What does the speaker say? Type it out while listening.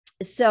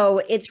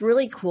So it's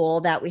really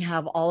cool that we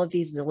have all of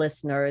these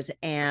listeners,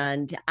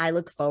 and I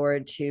look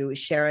forward to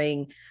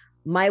sharing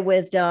my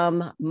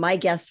wisdom, my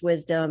guest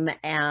wisdom,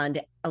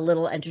 and a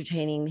little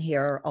entertaining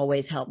here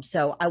always helps.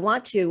 So I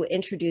want to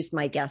introduce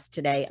my guest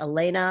today,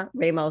 Elena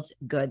Ramos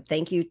Goode.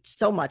 Thank you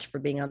so much for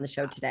being on the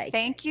show today.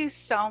 Thank you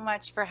so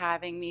much for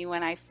having me.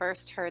 When I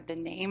first heard the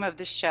name of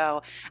the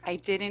show, I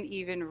didn't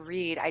even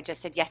read. I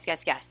just said yes,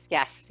 yes, yes,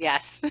 yes,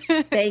 yes.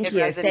 Thank It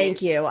you. Thank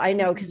resonates. you. I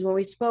know Mhm. because when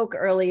we spoke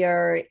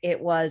earlier, there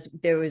was,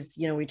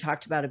 we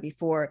talked about it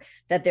before,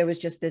 that there was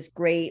just this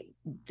great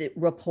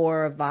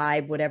rapport,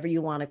 vibe, whatever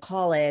you want to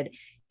call it.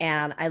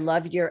 And I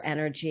loved your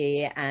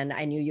energy, and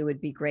I knew you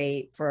would be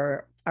great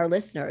for our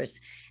listeners.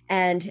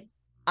 And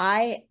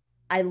I,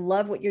 I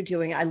love what you're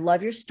doing. I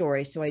love your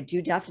story. So I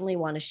do definitely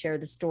want to share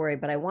the story,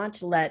 but I want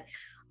to let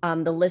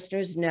the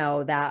listeners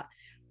know that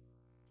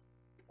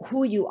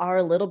who you are,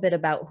 a little bit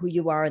about who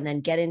you are, and then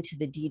get into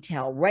the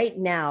detail. Right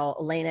now,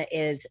 Elena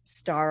is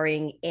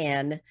starring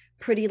in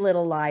Pretty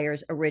Little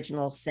Liars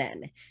Original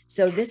Sin.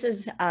 So this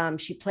Yes.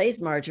 is she plays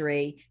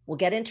Marjorie. We'll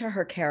get into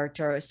her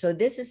character. So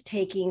this is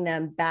taking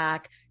them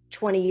back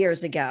 20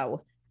 years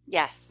ago,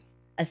 Yes.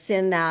 a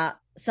sin that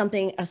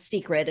something, a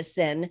secret, a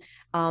sin,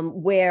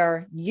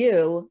 where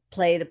you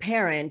play the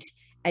parent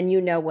and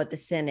you know what the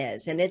sin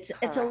is, and it's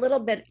a little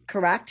Correct. bit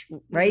correct,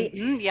 right?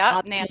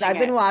 Yep. Because Nailing I've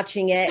been it.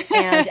 watching it,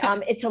 and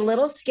it's a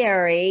little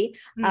scary.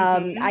 hmm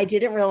I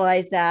didn't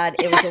realize that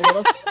it was a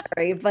little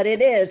scary, but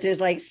it is. There's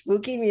like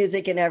spooky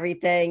music and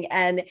everything,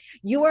 and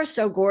you are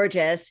so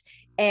gorgeous.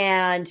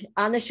 And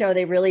on the show,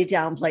 they really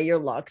downplay your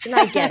looks, and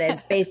I get it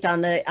based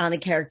on the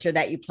character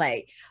that you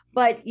play.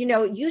 But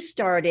you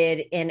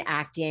started in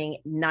acting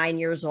 9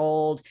 years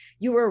old.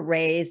 You were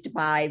raised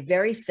by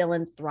very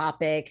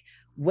philanthropic,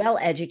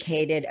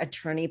 well-educated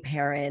attorney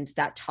parents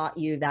that taught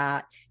you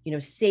that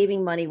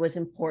saving money was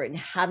important,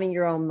 having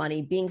your own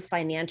money, being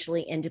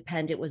financially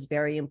independent was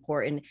very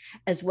important,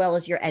 as well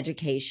as your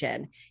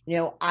education.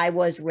 I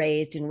was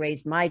raised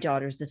my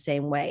daughters the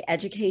same way.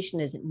 Education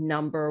is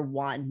number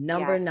one,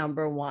 Yes.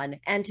 number one,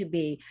 and to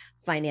be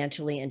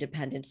financially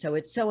independent. So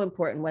it's so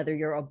important whether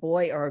you're a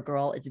boy or a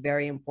girl. It's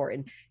very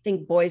important. I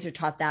think boys are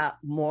taught that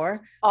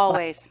more, but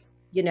Always.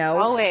 you know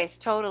Always,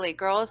 totally.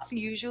 Girls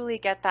usually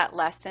get that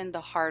lesson the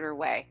harder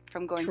way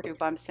from going tr- through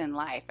bumps in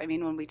life. I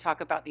mean, when we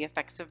talk about the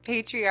effects of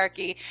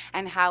patriarchy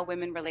and how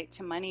women relate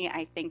to money,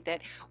 I think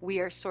that we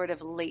are sort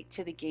of late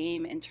to the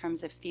game in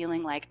terms of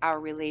feeling like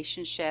our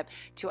relationship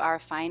to our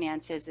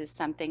finances is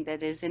something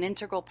that is an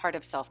integral part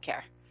of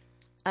self-care.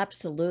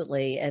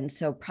 Absolutely. And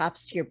so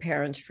props to your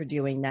parents for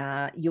doing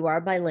that. You are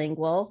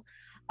bilingual.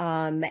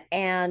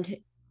 And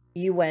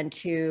you went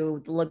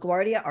to the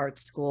LaGuardia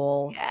Arts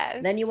School.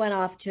 Then you Yes. went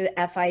off to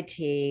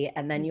FIT,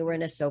 and then you were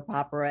in Mhm. a soap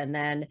opera. And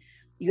then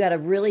you got a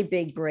really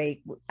big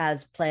break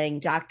as playing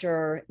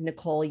Dr.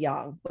 Nicole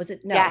Young. Was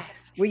it? No,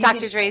 Yes. where you Dr.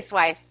 did Dre's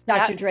wife.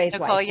 Dr. Yep. Dre's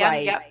Nicole wife, Young.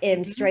 right? Yep.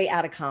 In Straight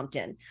Outta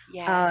Compton.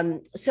 Yes.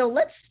 So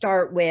let's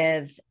start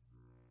with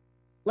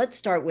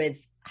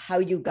how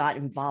you got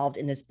involved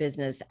in this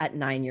business at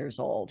 9 years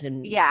old,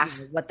 and Yeah.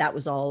 what that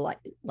was all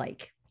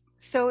like.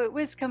 So it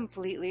was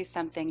completely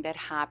something that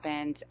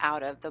happened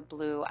out of the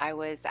blue. I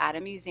was at a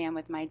museum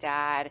with my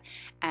dad,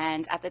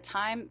 and at the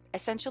time,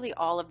 essentially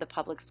all of the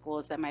public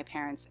schools that my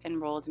parents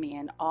enrolled me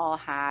in all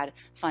had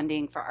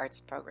funding for arts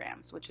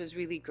programs, which was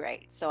really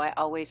great. So I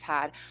always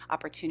had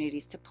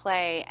opportunities to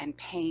play and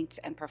paint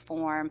and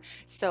perform.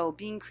 So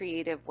being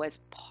creative was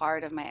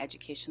part of my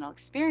educational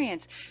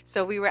experience.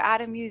 So we were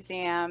at a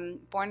museum,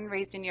 born and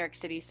raised in New York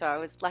City. So I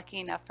was lucky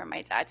enough for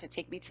my dad to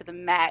take me to the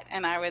Met,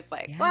 and I was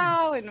like,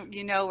 wow. Yes.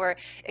 And, we're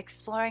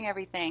exploring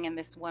everything. And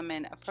this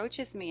woman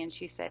approaches me and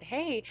she said,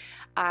 hey,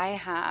 I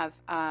have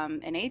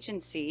an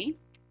agency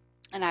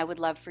and I would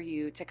love for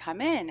you to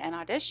come in and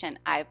audition.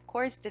 I, of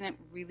course, didn't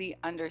really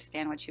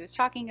understand what she was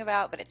talking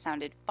about, but it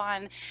sounded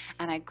fun.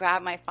 And I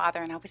grabbed my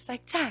father and I was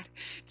like, Dad,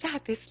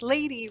 this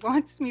lady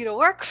wants me to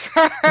work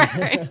for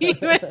her. And he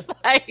was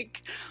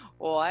like,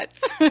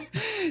 what?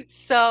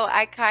 So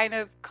I kind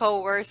of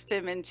coerced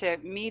him into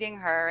meeting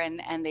her,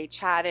 and they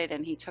chatted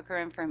and he took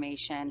her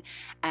information.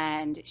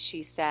 And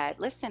she said,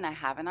 listen, I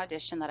have an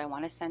audition that I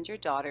want to send your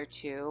daughter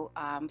to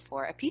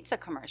for a pizza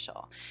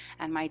commercial.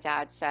 And my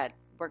dad said,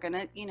 we're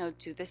gonna,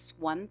 do this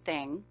one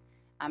thing.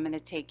 I'm gonna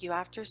take you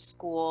after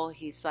school.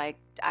 He's like,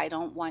 I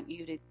don't want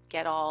you to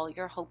get all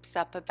your hopes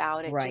up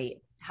about it. Just Right.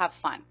 have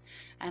fun.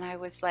 And I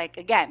was like,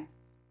 again,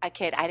 a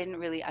kid, I didn't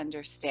really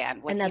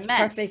understand what And he that's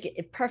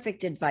meant.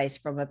 perfect advice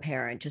from a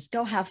parent. Just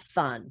go have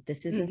fun.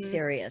 This isn't hmm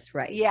serious,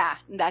 right? Yeah,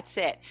 that's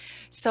it.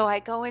 So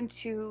I go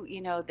into,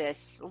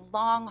 this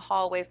long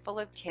hallway full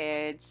of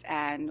kids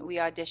and we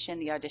auditioned.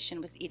 The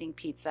audition was eating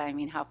pizza. I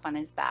mean, how fun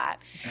is that?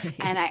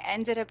 And I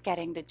ended up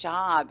getting the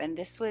job. And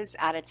this was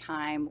at a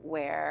time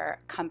where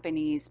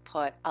companies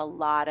put a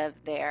lot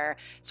of their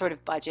sort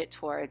of budget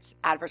towards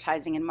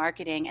advertising and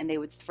marketing, and they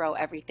would throw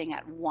everything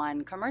at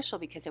one commercial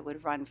because it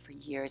would run for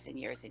years and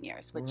years and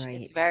years, which it's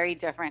Right. very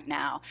different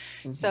now.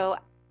 Mhm. So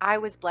I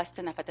was blessed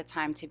enough at the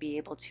time to be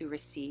able to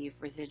receive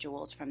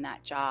residuals from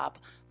that job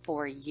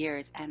for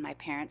years, and my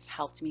parents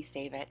helped me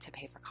save it to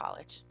pay for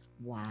college.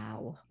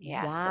 Wow.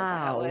 Yeah, so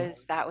Wow.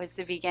 that was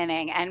the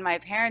beginning. And my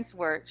parents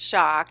were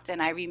shocked,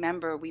 and I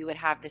remember we would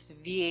have this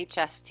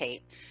VHS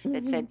tape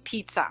that Mhm. said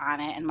pizza on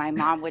it, and my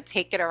mom would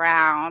take it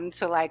around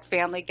to like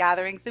family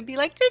gatherings and be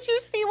like, "Did you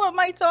see what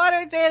my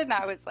daughter did?" And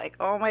I was like,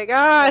 "Oh my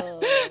God."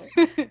 Oh,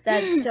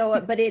 that's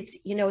so, but it's,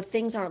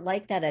 things aren't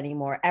like that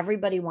anymore.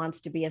 Everybody wants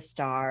to be a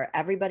star.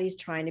 Everybody's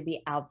trying to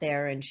be out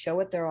there and show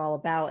what they're all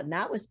about. And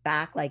that was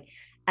back like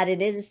at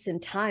an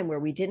innocent time where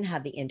we didn't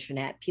have the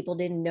internet. People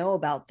didn't know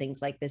about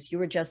things like this. You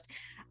were just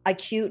a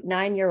cute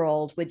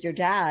 9-year-old with your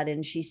dad,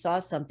 and she saw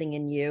something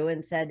in you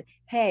and said,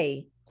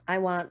 "Hey,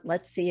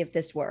 let's see if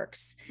this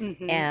works." hmm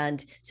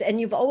And so, and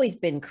you've always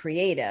been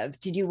creative.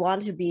 Did you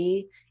want to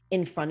be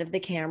in front of the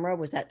camera?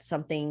 Was that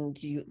something,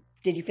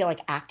 did you feel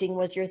like acting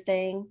was your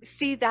thing?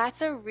 See,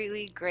 that's a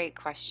really great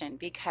question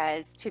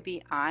because, to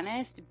be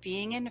honest,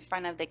 being in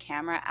front of the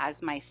camera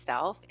as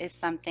myself is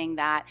something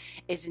that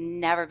has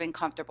never been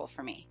comfortable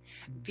for me.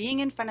 Being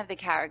in front of the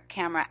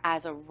camera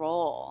as a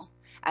role,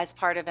 as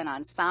part of an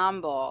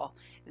ensemble,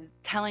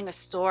 telling a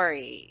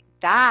story,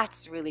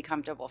 that's really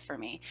comfortable for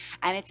me.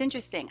 And it's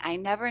interesting. I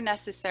never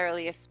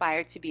necessarily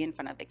aspired to be in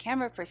front of the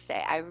camera per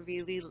se. I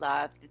really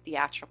love the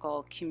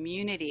theatrical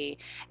community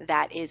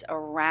that is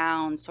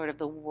around sort of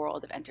the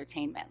world of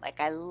entertainment. Like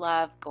I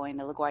love going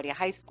to LaGuardia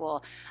High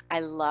School.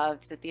 I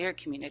loved the theater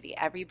community.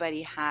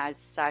 Everybody has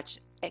such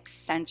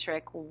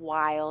eccentric,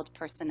 wild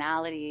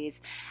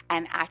personalities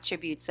and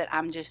attributes that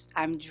I'm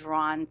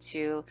drawn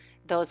to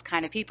those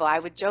kind of people. I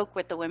would joke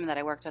with the women that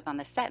I worked with on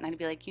the set, and I'd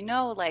be like,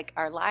 like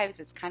our lives,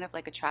 it's kind of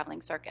like a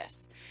traveling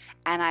circus.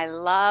 And I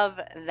love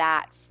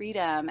that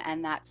freedom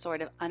and that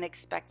sort of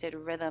unexpected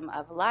rhythm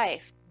of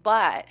life.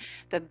 But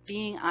the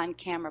being on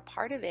camera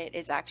part of it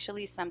is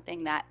actually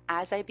something that,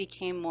 as I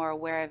became more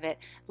aware of it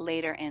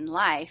later in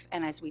life,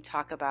 and as we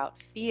talk about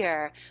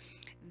fear,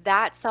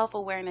 that self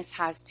awareness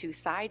has two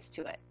sides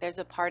to it. There's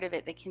a part of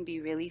it that can be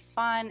really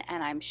fun,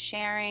 and I'm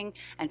sharing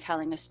and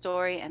telling a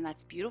story, and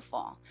that's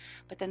beautiful.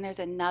 But then there's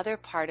another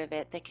part of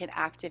it that can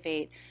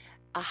activate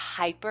a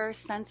hyper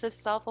sense of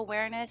self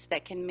awareness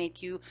that can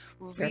make you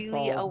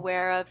really Fearful.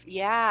 aware of,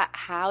 yeah,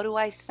 how do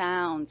I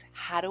sound?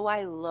 How do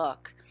I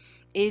look?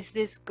 Is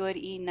this good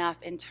enough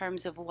in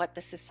terms of what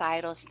the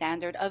societal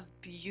standard of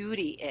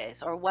beauty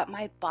is or what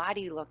my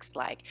body looks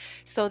like?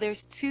 So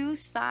there's two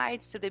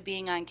sides to the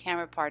being on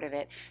camera part of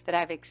it that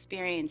I've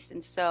experienced.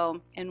 And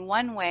so in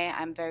one way,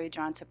 I'm very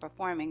drawn to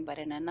performing, but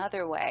in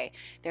another way,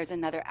 there's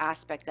another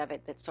aspect of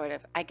it that sort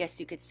of, I guess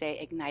you could say,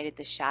 ignited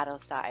the shadow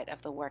side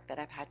of the work that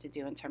I've had to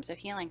do in terms of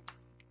healing.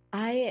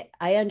 I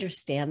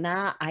understand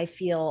that. I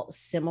feel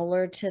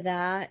similar to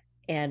that,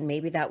 and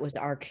maybe that was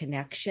our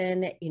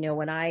connection.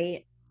 When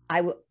I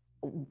I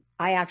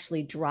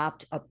actually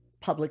dropped a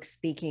public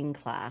speaking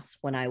class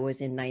when I was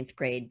in ninth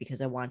grade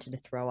because I wanted to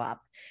throw up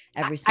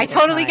every I single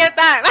totally time. get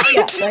that. I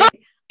Yeah, like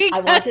totally I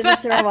get wanted to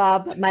throw that.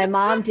 up. My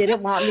mom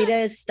didn't want me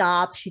to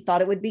stop. She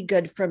thought it would be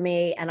good for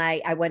me. And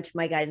I went to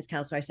my guidance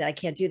counselor. I said, I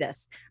can't do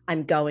this.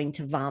 I'm going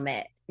to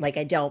vomit. Like,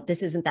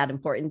 this isn't that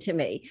important to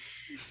me.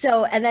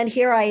 So, and then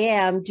here I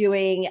am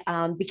doing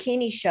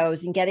bikini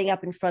shows and getting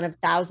up in front of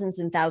thousands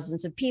and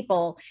thousands of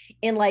people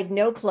in like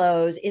no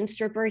clothes, in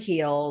stripper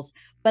heels,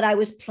 but I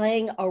was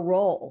playing a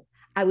role.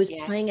 I was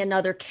playing Yes.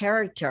 another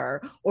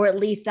character, or at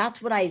least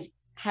that's what I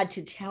had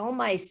to tell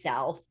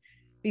myself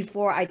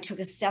before I took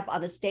a step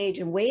on the stage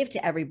and waved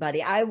to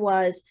everybody. I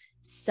was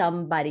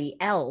somebody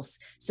else,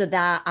 so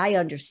that I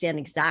understand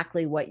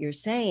exactly what you're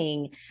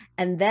saying.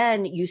 And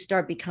then you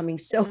start becoming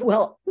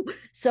so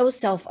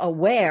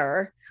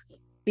self-aware,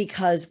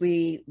 because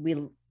we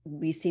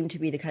seem to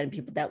be the kind of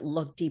people that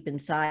look deep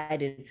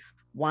inside and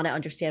want to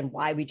understand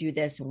why we do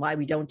this and why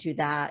we don't do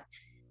that.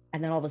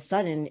 And then all of a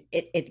sudden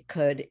it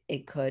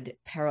could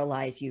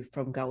paralyze you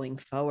from going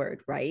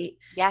forward, right?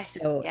 Yes.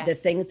 So the Yes.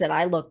 things that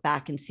I look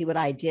back and see what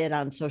I did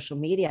on social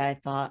media, I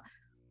thought,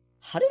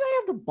 how did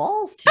I have the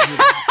balls to do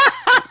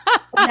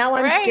that? Now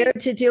I'm Right.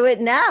 scared to do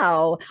it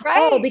now.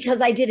 Oh, Right.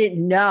 because I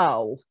didn't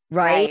know,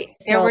 right? Right.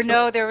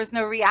 So There was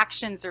no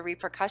reactions or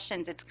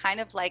repercussions. It's kind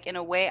of like, in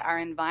a way, our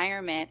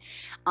environment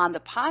on the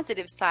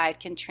positive side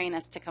can train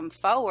us to come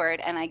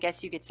forward. And I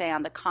guess you could say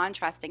on the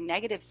contrasting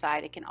negative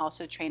side, it can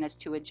also train us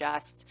to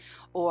adjust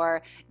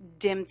or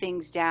dim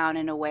things down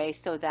in a way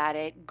so that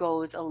it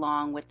goes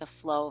along with the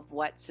flow of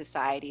what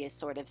society is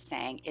sort of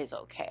saying is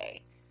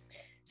okay.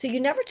 so you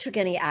never took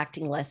any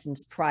acting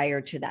lessons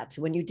prior to that.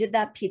 So when you did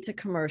that pizza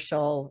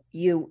commercial,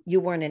 you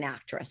weren't an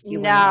actress.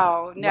 You were not,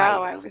 No, no,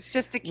 right. I was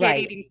just a kid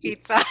Right. eating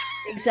pizza.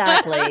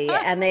 Exactly.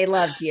 And they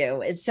loved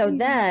you. And so Mhm.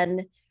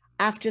 then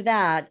after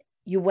that,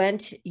 you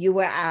went to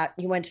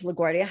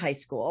LaGuardia High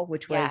School,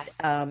 which was Yes.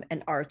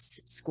 an arts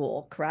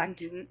school,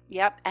 correct?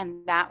 Yep.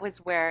 And that was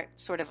where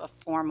sort of a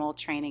formal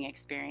training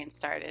experience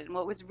started. And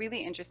what was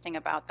really interesting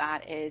about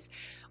that is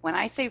When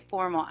I say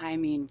formal, I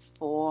mean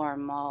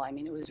formal. I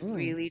mean, it was Mm.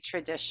 really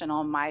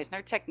traditional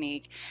Meisner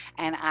technique.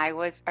 And I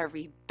was a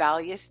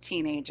rebellious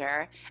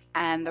teenager.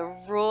 And the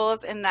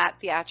rules in that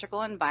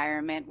theatrical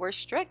environment were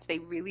strict. They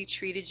really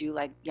treated you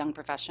like young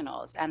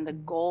professionals. And the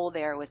goal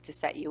there was to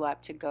set you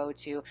up to go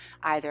to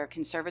either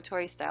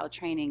conservatory style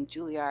training,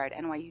 Juilliard,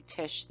 NYU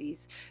Tisch,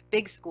 these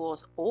big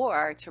schools,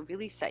 or to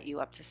really set you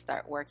up to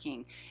start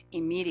working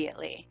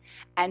immediately.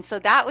 And so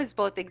that was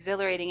both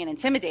exhilarating and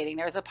intimidating.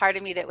 There was a part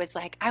of me that was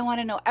like, I want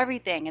to know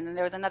everything. And then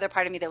there was another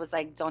part of me that was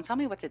like, don't tell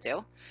me what to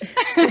do.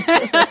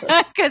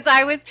 Because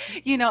I was,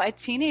 a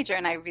teenager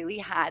and I really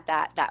had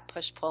that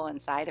push pull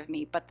inside of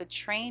me. But the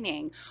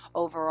training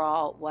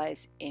overall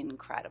was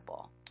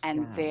incredible and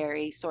Wow.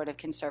 very sort of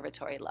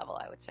conservatory level,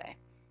 I would say.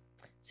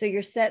 So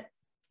you're set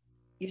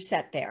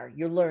there.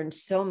 You learned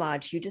so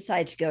much. You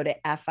decided to go to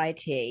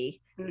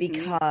FIT Hmm.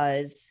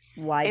 because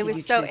why It did was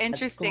you so choose that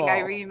interesting. I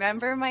school?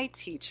 remember my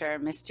teacher,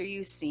 Mr.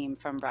 Yusim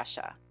from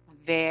Russia,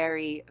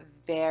 very,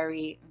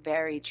 very,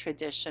 very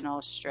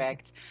traditional,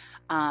 strict,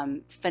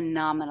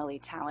 phenomenally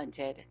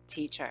talented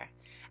teacher.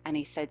 And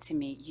he said to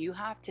me, you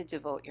have to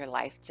devote your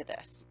life to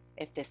this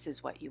if this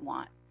is what you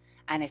want.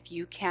 And if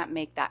you can't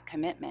make that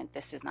commitment,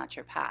 this is not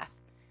your path.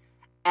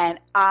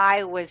 And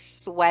I was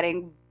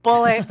sweating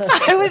bullets.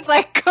 I was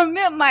like,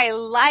 commit my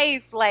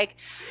life. Like,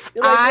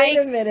 You're like, wait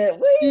I a minute.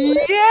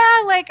 Wait.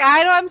 yeah, like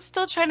I'm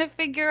still trying to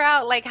figure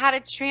out like how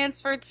to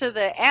transfer to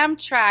the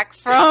Amtrak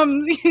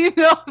from,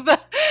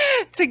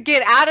 to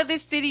get out of the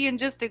city and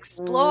just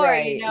explore,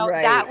 Right, that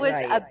right, was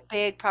a right.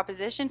 big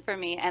proposition for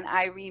me. And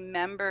I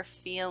remember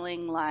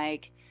feeling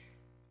like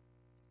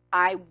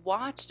I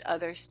watched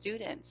other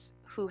students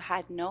who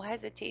had no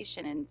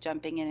hesitation in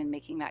jumping in and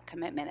making that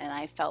commitment. And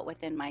I felt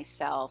within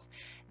myself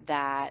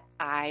that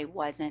I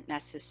wasn't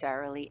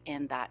necessarily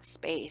in that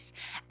space.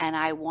 And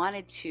I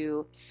wanted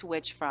to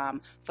switch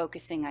from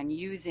focusing on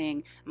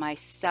using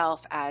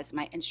myself as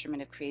my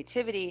instrument of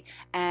creativity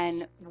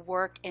and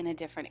work in a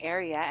different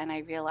area. And I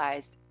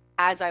realized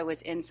as I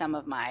was in some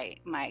of my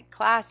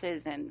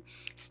classes and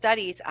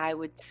studies, I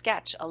would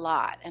sketch a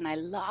lot, and I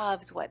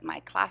loved what my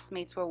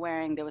classmates were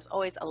wearing. There was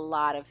always a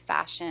lot of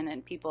fashion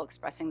and people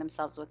expressing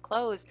themselves with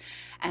clothes,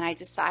 and I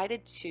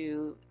decided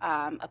to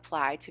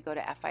apply to go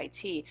to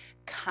FIT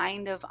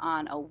kind of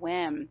on a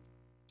whim.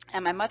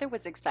 And my mother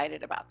was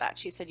excited about that.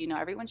 She said,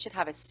 everyone should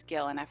have a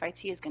skill, and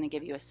FIT is going to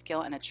give you a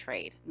skill and a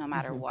trade no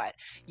matter Mhm. what.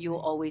 You will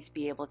Right. always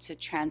be able to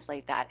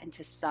translate that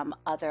into some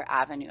other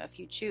avenue if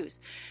you choose.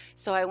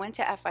 So I went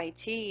to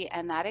FIT,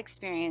 and that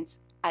experience,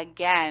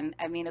 again,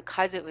 I mean,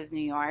 because it was New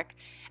York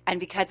and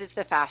because it's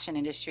the fashion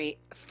industry,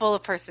 full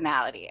of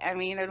personality. I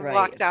mean, I'd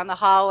walk Right. down the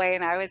hallway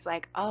and I was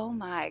like, oh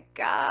my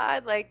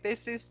God, like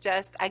this is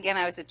just, again,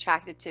 I was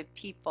attracted to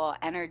people,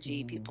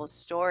 energy, Mhm. people's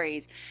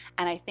stories.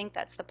 And I think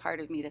that's the part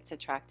of me that's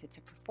attracted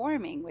to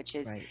performing, which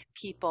is Right.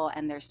 people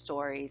and their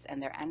stories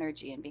and their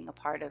energy and being a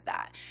part of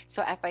that.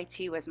 So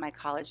FIT was my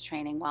college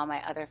training while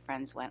my other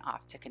friends went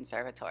off to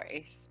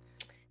conservatories.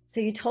 So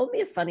you told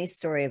me a funny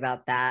story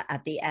about that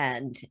at the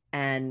end,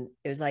 and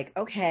it was like,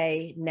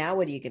 okay, now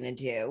what are you going to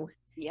do?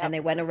 And Yep. they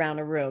went around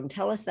a room.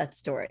 Tell us that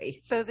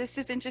story. So this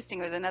is interesting.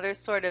 It was another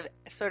sort of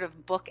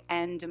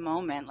bookend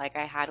moment like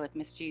I had with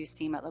Mr.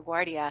 Usim at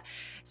LaGuardia.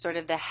 Sort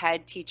of the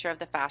head teacher of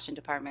the fashion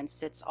department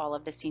sits all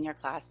of the senior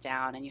class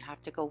down, and you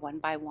have to go one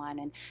by one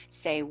and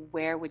say,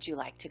 where would you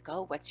like to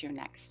go? What's your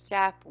next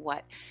step?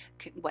 What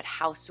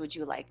house would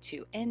you like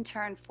to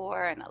intern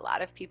for? And a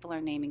lot of people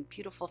are naming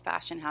beautiful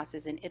fashion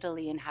houses in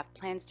Italy and have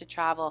plans to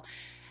travel.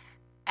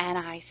 And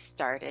I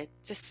started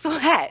to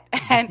sweat.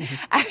 And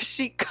as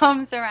she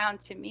comes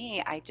around to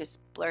me, I just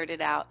blurted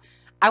out,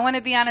 I want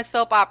to be on a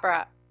soap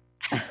opera.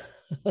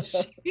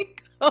 She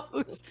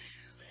goes,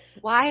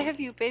 why have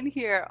you been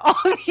here all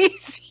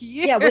these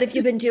Yeah, what have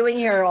you been years? doing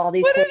here all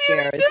these What have 4 you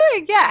been years?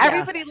 doing? Yeah, Yeah.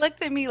 everybody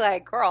looked at me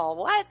like, girl,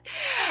 what?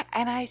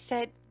 And I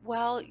said,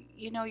 well,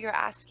 you're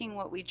asking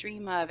what we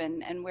dream of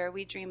and where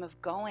we dream of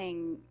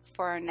going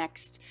for our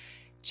next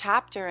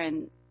chapter.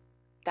 And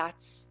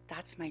that's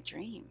my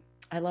dream.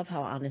 I love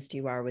how honest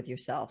you are with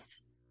yourself.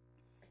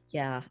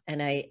 Yeah,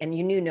 and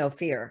you knew no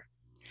fear.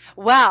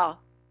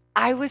 Well,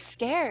 I was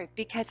scared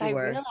because I You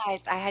were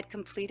realized I had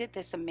completed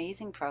this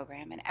amazing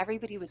program and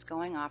everybody was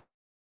going off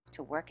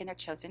to work in their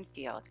chosen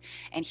field.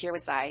 And here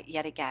was I,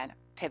 yet again,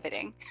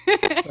 pivoting.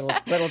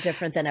 little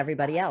different than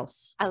everybody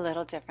else. A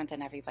little different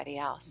than everybody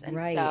else. And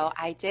Right. so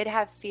I did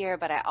have fear,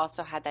 but I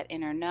also had that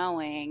inner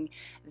knowing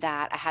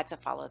that I had to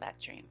follow that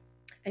dream.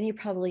 And you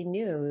probably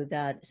knew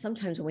that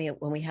sometimes when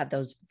we have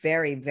those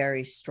very,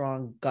 very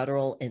strong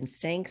guttural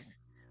instincts,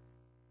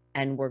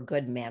 and we're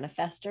good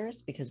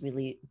manifestors because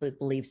we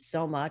believe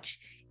so much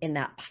in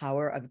that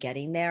power of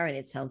getting there. And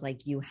it sounds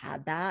like you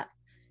had that.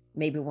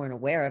 Maybe weren't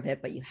aware of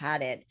it, but you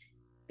had it,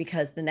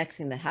 because the next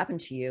thing that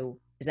happened to you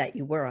is that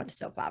you were on a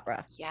soap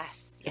opera.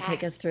 Yes, So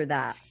take us yes. through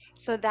that.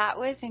 So that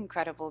was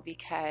incredible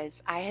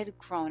because I had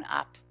grown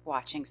up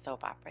watching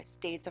soap operas,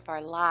 Days of Our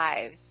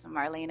Lives,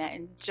 Marlena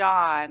and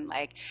John,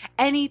 like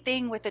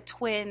anything with a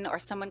twin or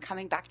someone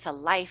coming back to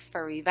life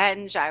for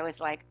revenge. I was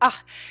like,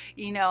 ah,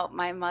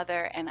 my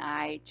mother and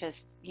I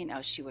just,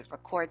 she would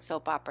record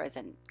soap operas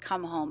and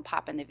come home,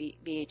 pop in the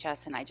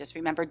VHS. And I just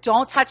remember,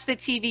 don't touch the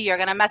TV. You're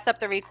going to mess up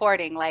the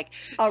recording. Like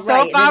Oh, soap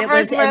right. And it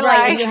was, operas were and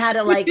right. And like, you had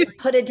to like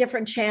put a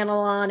different channel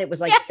on. It was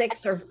like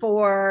 6 or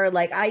 4.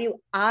 Like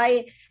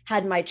I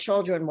had my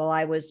children while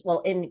I was, well,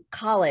 in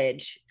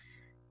college.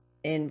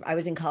 I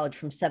was in college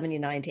from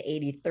 79 to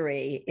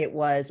 83. It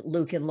was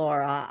Luke and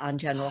Laura on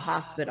General oh,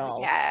 Hospital.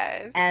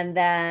 yes. And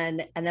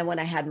then when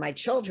I had my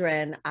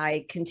children,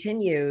 I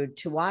continued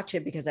to watch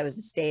it because I was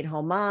a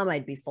stay-at-home mom.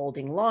 I'd be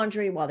folding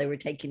laundry while they were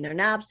taking their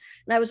naps,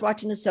 and I was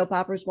watching the soap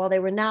operas while they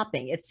were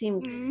napping. It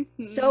seemed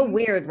so Mhm.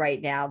 weird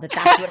right now that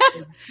that's what I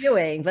was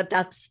doing, but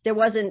there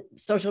wasn't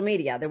social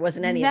media. There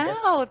wasn't any of this.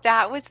 No,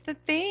 that was the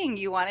thing.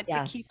 You wanted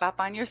to keep Yes.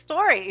 up on your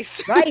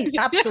stories Right.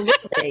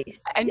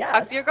 Absolutely. and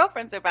talk to your Yes.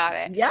 girlfriends about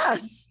it. Yes.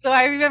 So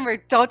I remember,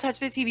 don't touch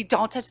the TV,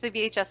 don't touch the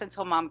VHS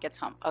until mom gets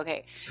home.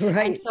 Okay. And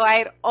Right. so I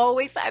had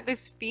always had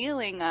this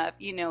feeling of,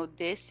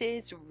 this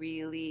is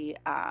really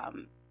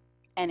an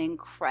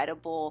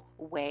incredible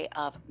way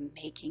of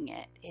making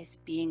it, is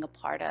being a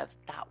part of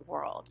that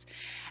world.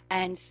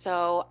 And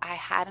so I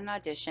had an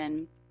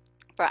audition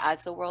for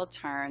As the World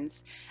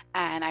Turns.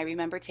 And I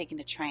remember taking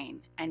the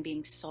train and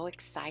being so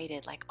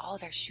excited, like, oh,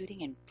 they're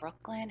shooting in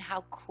Brooklyn.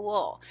 How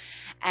cool.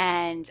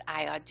 And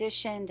I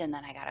auditioned, and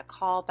then I got a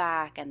call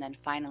back. And then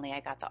finally,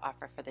 I got the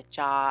offer for the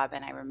job.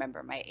 And I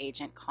remember my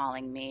agent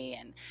calling me,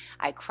 and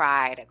I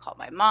cried. I called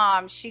my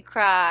mom. She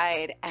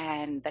cried.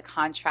 And the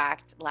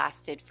contract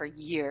lasted for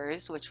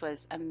years, which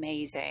was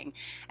amazing.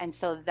 And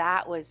so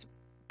that was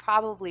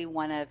probably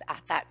one of,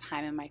 at that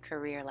time in my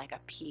career, like a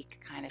peak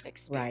kind of Right,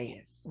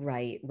 experience.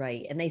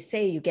 right. And they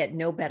say you get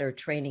no better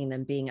training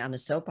than being on a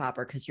soap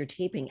opera because you're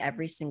taping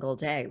every single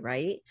day,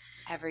 right?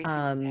 Every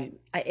single day.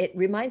 It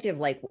reminds you of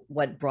like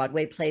what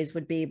Broadway plays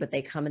would be, but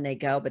they come and they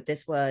go. But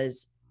this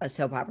was a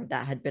soap opera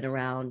that had been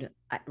around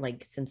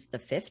like since the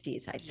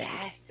 50s, I think.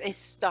 Yes, it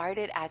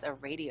started as a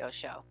radio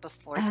show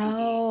before TV.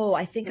 Oh,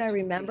 I think I It's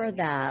remember really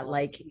that, cool.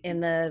 like in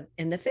the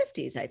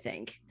 50s, I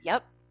think.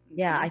 Yep.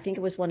 Yeah, I think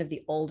it was one of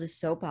the oldest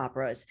soap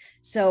operas.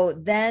 So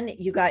then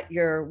you got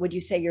would you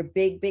say your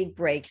big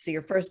break? So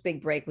your first big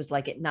break was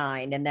like at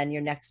 9, and then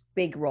your next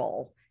big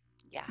role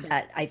Yeah.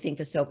 that I think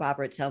the soap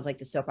opera, it sounds like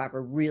the soap opera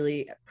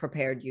really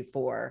prepared you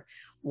for,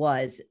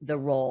 was the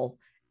role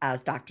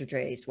as Dr.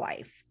 Dre's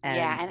wife.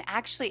 Yeah, And and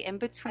actually in I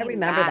between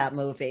remember that, that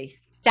movie.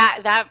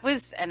 that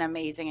was an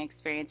amazing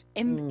experience.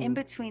 In Mm.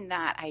 between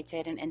that, I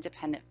did an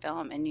independent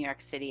film in New York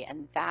City,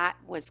 and that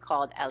was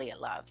called Elliot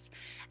Loves.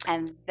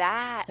 And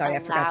that Sorry, I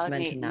forgot to allowed me,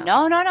 mention that.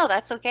 no, no, no,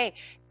 that's okay.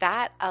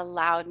 That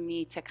allowed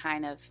me to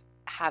kind of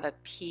have a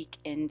peek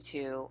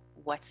into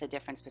what's the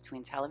difference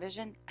between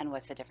television and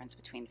what's the difference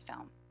between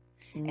film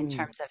in Mm.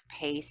 terms of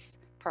pace,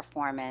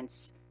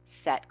 performance,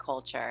 set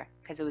culture,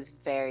 because it was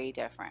very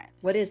different.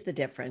 What is the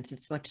difference?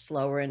 It's much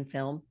slower in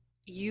film.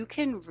 You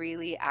can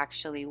really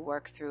actually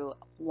work through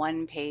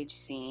one page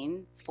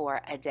scene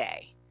for a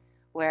day.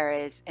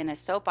 Whereas in a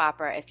soap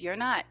opera, if you're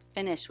not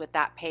finished with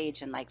that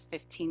page in like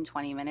 15,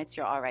 20 minutes,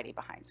 you're already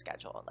behind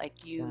schedule.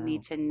 Like you need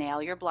Wow. to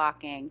nail your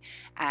blocking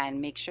and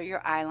make sure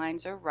your eye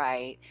lines are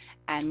right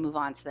and move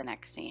on to the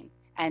next scene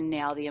and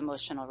nail the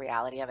emotional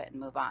reality of it and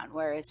move on.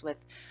 Whereas with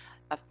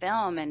a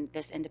film, and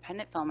this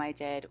independent film I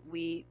did,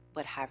 we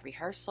would have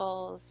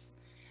rehearsals.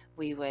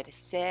 We would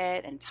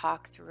sit and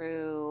talk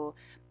through,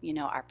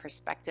 our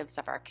perspectives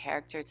of our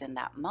characters in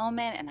that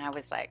moment. And I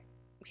was like,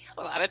 we have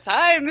a lot of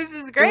time. This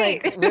is You're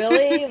great. like,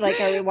 really? Like,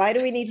 why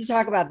do we need to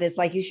talk about this?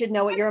 Like, you should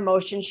know what your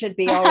emotions should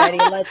be already.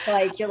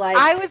 You're like,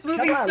 I was come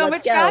moving on, so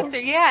let's much go. faster.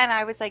 Yeah. And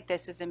I was like,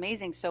 this is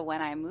amazing. So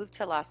when I moved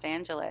to Los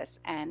Angeles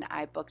and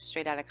I booked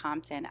Straight Outta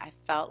Compton, I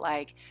felt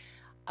like,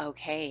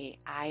 okay,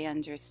 I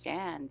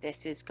understand.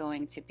 This is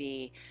going to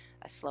be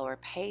a slower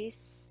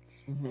pace.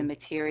 The Mhm.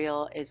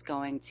 material is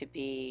going to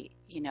be,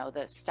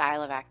 the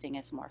style of acting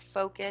is more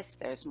focused,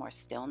 there's more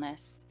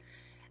stillness.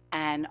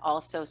 And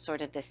also,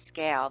 sort of the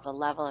scale, the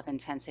level of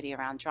intensity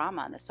around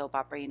drama. In the soap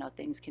opera,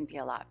 things can be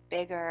a lot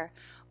bigger,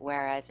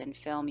 whereas in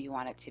film, you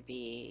want it to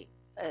be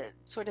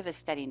sort of a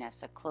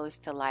steadiness, a close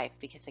to life,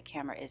 because the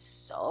camera is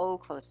so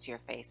close to your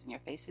face and your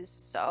face is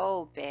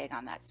so big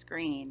on that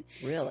screen.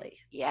 Really?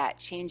 Yeah, it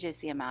changes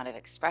the amount of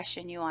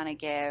expression you want to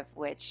give,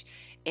 which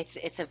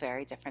it's a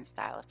very different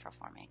style of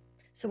performing.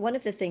 So one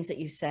of the things that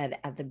you said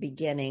at the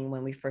beginning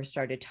when we first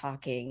started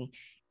talking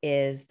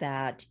is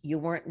that you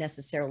weren't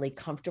necessarily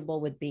comfortable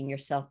with being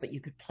yourself, but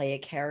you could play a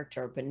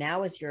character. But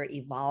now as you're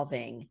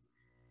evolving,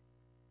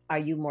 are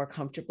you more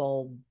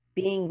comfortable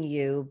being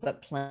you,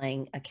 but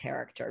playing a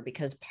character?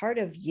 Because part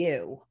of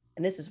you,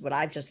 and this is what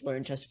I've just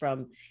learned just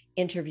from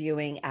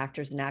interviewing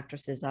actors and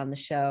actresses on the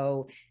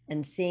show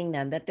and seeing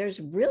them, that there's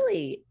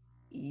a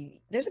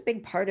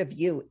big part of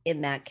you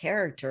in that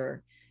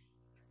character,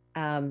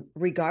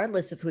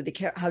 regardless of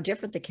how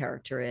different the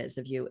character is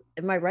of you.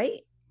 Am I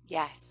right?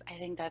 Yes, I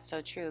think that's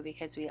so true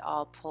because we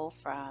all pull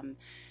from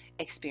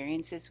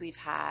experiences we've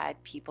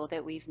had, people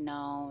that we've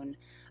known,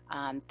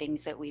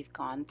 things that we've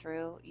gone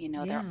through. You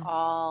know, they're Yeah.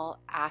 all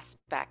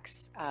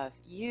aspects of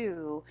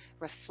you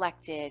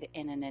reflected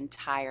in an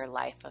entire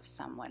life of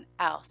someone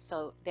else.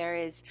 So there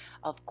is,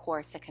 of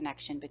course, a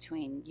connection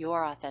between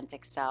your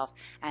authentic self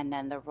and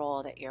then the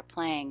role that you're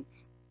playing.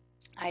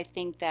 I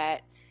think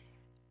that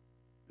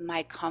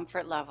my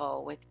comfort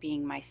level with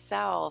being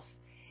myself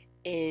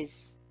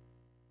is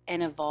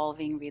an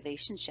evolving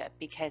relationship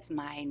because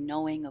my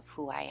knowing of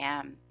who I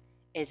am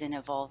is an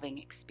evolving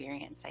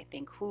experience. I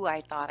think who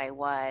I thought I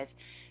was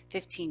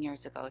 15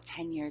 years ago,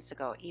 10 years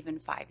ago, even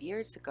 5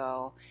 years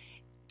ago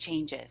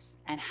changes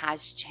and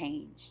has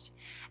changed.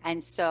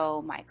 And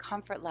so my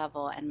comfort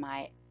level and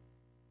my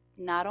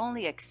not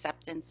only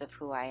acceptance of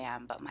who I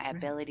am, but my Right.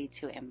 ability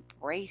to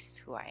embrace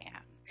who I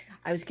am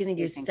I was going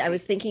to is use, I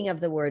was increasing. thinking of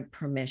the word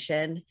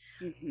permission,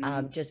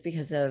 Hmm. just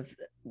because of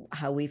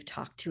how we've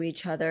talked to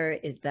each other,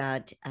 is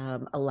that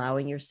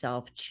allowing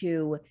yourself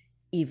to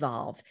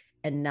evolve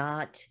and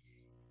not,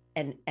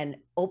 and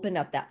open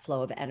up that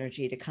flow of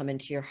energy to come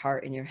into your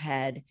heart and your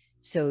head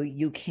so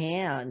you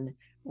can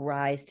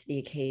rise to the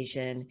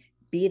occasion,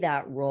 be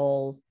that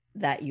role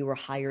that you were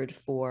hired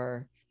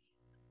for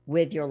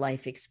with your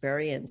life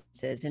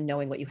experiences and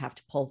knowing what you have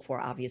to pull for,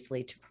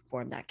 obviously, to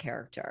perform that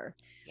character.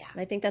 Yeah.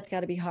 And I think that's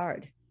got to be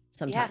hard Yeah.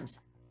 sometimes.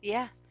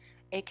 Yeah.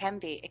 It can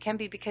be. It can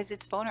be because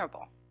it's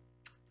vulnerable.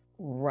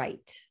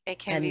 Right. It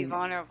can be And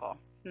vulnerable.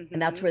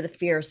 and that's Hmm. where the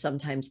fear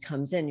sometimes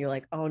comes in. You're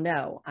like, oh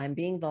no, I'm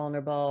being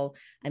vulnerable.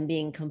 I'm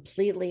being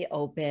completely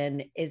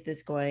open. Is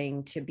this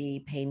going to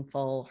be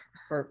painful,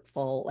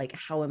 hurtful? Like,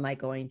 how am I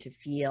going to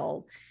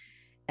feel?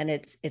 And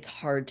it's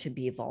hard to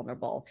be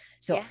vulnerable.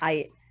 So I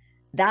Yes.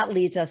 that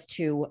leads us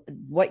to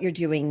what you're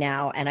doing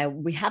now.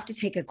 And we have to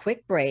take a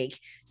quick break.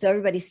 So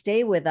everybody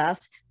stay with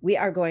us. We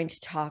are going to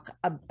talk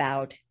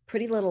about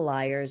Pretty Little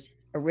Liars,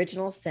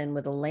 Original Sin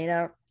with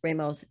Elena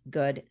Ramos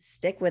Goode.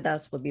 Stick with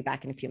us. We'll be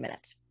back in a few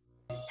minutes.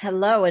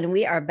 Hello, and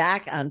we are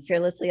back on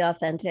Fearlessly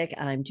Authentic.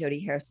 I'm Jodi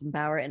Harrison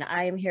Bauer, and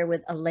I am here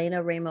with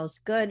Elena Ramos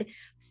Goode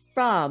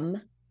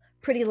from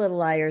Pretty Little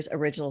Liars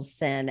Original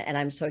Sin. And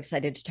I'm so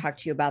excited to talk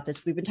to you about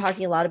this. We've been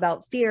talking a lot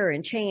about fear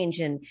and change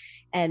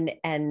and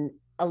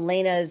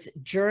Elena's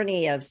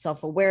journey of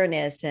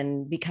self-awareness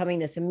and becoming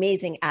this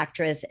amazing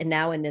actress and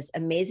now in this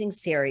amazing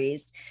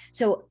series.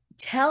 So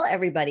tell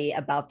everybody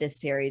about this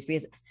series,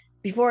 because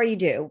before you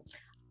do,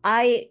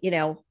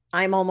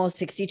 I'm almost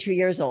 62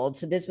 years old.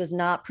 So this was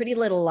not Pretty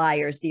Little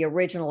Liars, the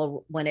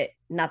original,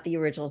 not the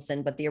original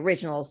Sin, but the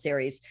original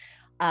series.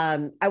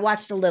 I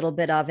watched a little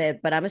bit of it,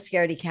 but I'm a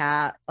scaredy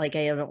cat. Like,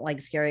 I don't like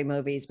scary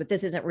movies, but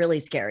this isn't really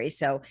scary.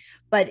 So,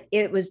 but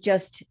it was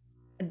just,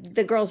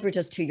 the girls were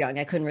just too young.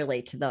 I couldn't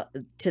relate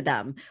to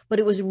them, but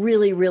it was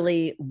really,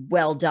 really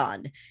well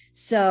done.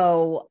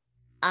 So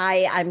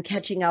I'm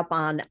catching up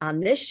on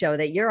this show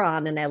that you're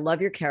on, and I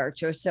love your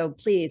character. So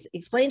please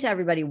explain to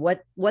everybody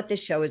what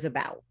this show is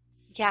about.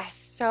 Yes.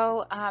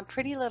 So,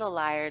 Pretty Little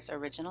Liars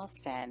Original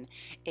Sin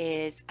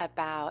is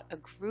about a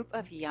group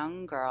of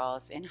young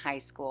girls in high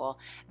school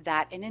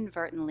that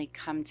inadvertently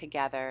come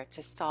together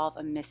to solve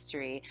a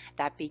mystery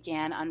that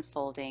began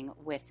unfolding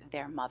with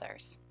their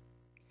mothers.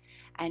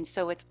 And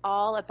so it's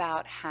all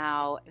about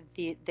how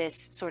this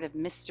sort of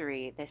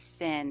mystery, this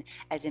sin,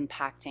 is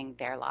impacting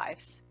their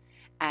lives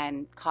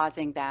and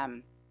causing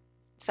them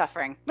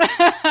suffering.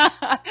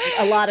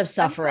 A lot of A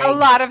suffering.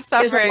 lot of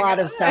There's a suffering lot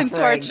of and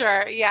suffering.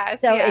 torture.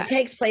 Yes, So it yeah.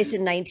 takes place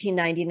in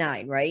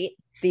 1999, right?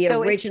 The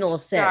So it original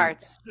Sin.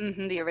 starts,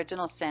 the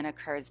original sin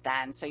occurs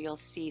then. So you'll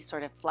see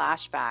sort of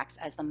flashbacks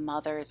as the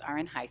mothers are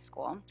in high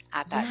school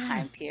at that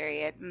time Yes.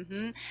 period.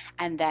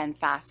 And then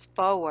fast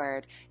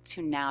forward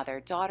to now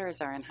their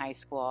daughters are in high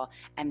school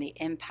and the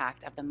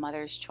impact of the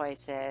mother's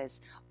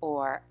choices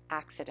or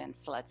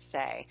accidents, let's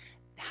say,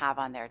 have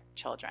on their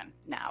children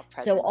now, So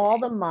present all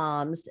day. the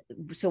moms,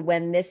 so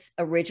when this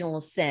original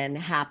Sin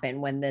happened,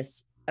 when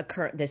this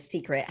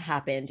secret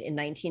happened in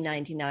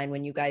 1999,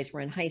 when you guys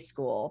were in high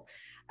school,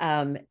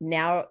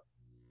 now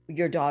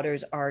your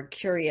daughters are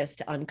curious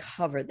to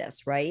uncover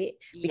this, right?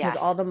 Because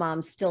all the Yes.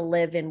 moms still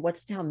live in,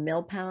 what's the town,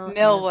 Millwood.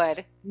 Millwood,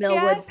 Yes,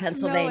 Millwood.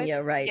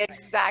 Pennsylvania, right?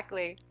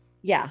 Exactly.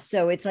 Yeah,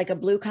 so it's like a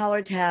blue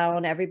collar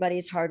town.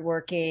 Everybody's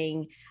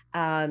hardworking.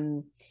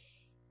 Um,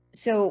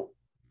 so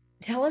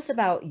tell us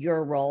about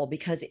your role,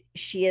 because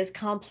she is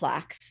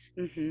complex.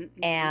 Hmm. Hmm.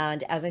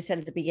 And as I said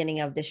at the beginning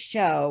of the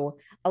show,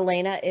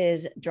 Elena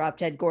is drop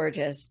dead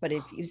gorgeous. But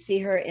if you see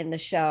her in the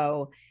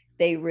show,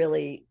 they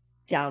really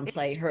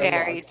downplay It's her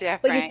very looks. But you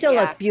different. still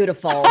Yeah. look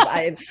beautiful.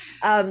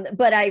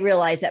 But I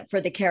realized that for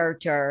the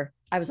character,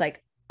 I was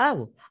like,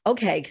 oh,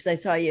 okay, because I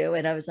saw you,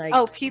 and I was like,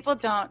 Oh, people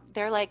don't,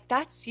 they're like,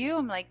 that's you.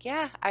 I'm like,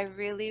 yeah, I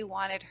really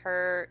wanted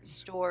her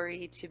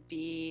story to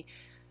be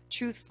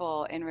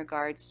truthful in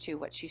regards to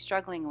what she's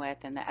struggling with.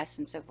 And the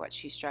essence of what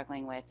she's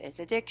struggling with is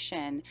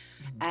addiction.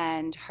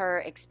 And her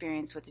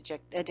experience with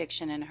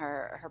addiction and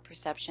her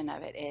perception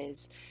of it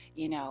is,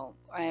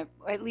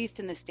 at least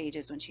in the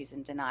stages when she's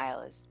in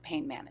denial, is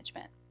pain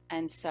management.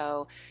 And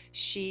so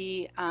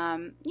she,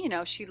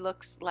 she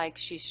looks like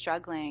she's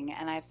struggling.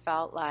 And I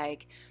felt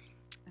like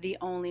the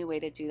only way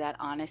to do that,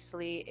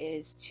 honestly,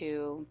 is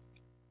to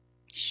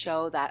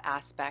show that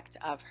aspect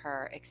of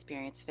her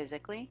experience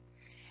physically.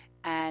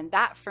 And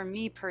that for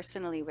me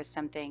personally was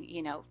something,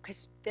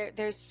 because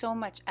there's so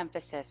much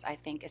emphasis, I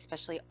think,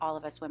 especially all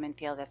of us women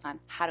feel this on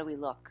how do we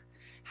look?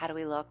 How do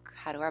we look?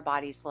 How do our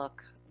bodies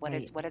look?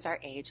 Right. What does our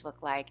age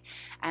look like?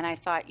 And I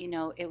thought,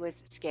 it was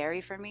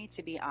scary for me,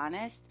 to be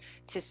honest,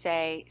 to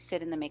say,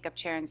 sit in the makeup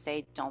chair and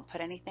say, don't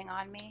put anything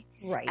on me.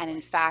 And in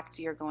Right. fact,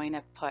 you're going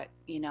to put,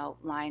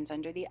 lines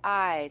under the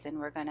eyes, and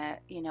we're going to,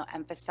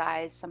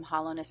 emphasize some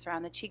hollowness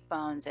around the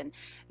cheekbones, and,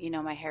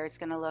 my hair is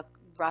going to look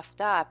roughed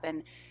up.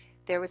 And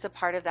there was a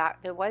part of that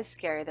that was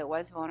scary, that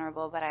was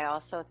vulnerable, but I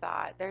also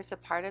thought there's a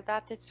part of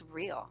that that's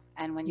real.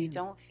 And when you Yeah.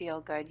 don't feel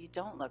good, you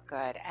don't look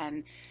good.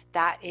 And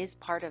that is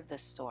part of the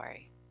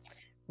story.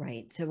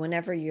 Right. So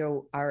whenever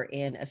you are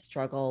in a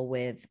struggle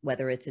with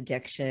whether it's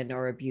addiction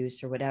or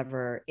abuse or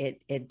whatever,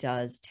 it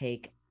does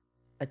take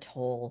a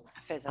toll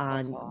A physical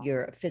on toll.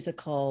 your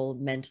physical,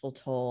 mental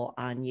toll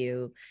on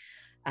you.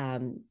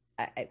 I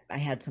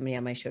had somebody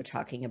on my show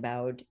talking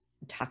about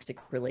toxic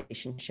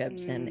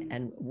relationships Mm,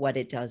 and what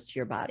it does to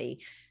your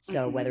body.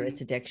 So whether hmm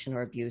it's addiction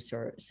or abuse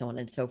or so on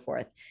and so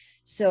forth.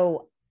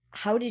 So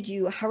how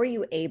are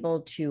you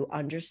able to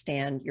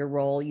understand your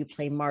role? You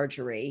play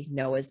Marjorie,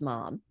 Noah's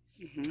mom,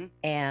 hmm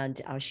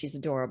and she's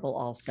adorable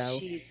also.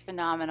 She's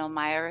phenomenal.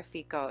 Maya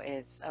Rafiko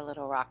is a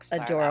little rock star,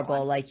 that Adorable.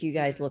 one. Like you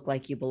guys look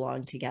like you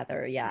belong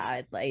together.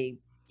 Yeah. Like,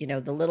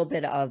 the little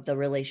bit of the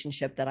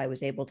relationship that I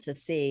was able to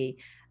see,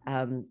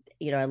 I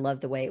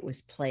love the way it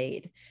was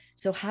played.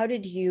 So how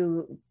did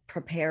you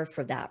prepare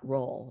for that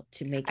role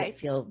to make it I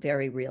feel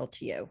very real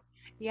to you?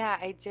 Yeah,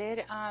 I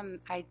did.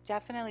 I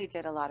definitely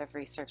did a lot of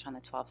research on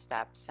the 12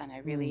 steps, and I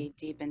Mm, really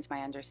deepened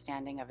my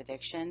understanding of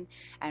addiction,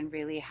 and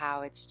really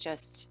how it's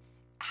just,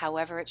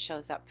 however it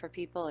shows up for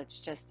people, it's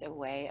just a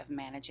way of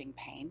managing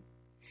pain.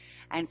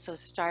 And so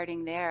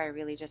starting there, I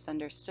really just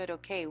understood,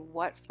 okay,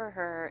 what for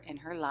her in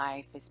her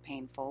life is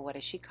painful? What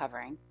is she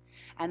covering?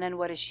 And then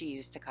what does she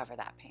use to cover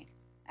that pain?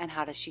 And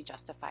how does she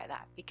justify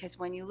that? Because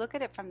when you look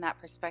at it from that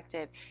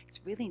perspective, it's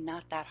really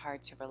not that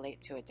hard to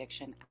relate to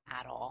addiction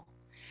at all.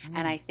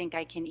 And mm, I think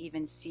I can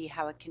even see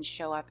how it can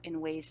show up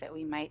in ways that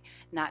we might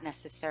not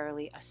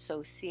necessarily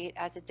associate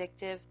as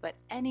addictive, but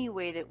any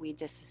way that we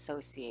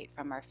disassociate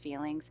from our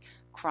feelings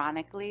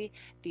chronically,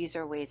 these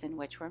are ways in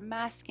which we're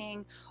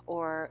masking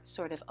or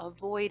sort of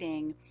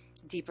avoiding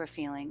deeper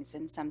feelings.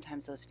 And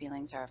sometimes those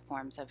feelings are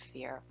forms of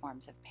fear,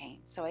 forms of pain.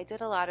 So I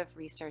did a lot of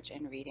research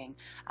and reading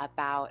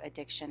about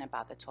addiction,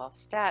 about the 12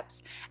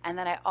 steps. And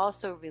then I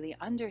also really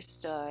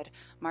understood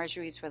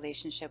Marjorie's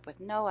relationship with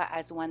Noah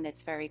as one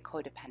that's very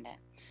codependent.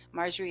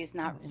 Marjorie is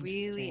not oh,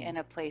 really interesting. in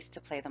a place to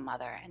play the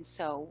mother. And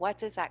so, what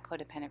does that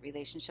codependent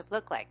relationship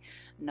look like?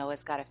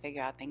 Noah's got to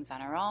figure out things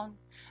on her own.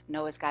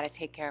 Noah's got to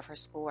take care of her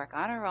schoolwork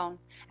on her own.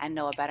 And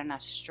Noah better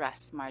not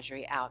stress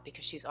Marjorie out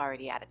because she's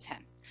already at a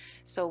 10.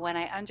 So, when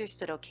I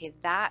understood, okay,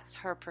 that's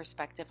her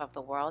perspective of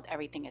the world,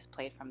 everything is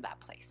played from that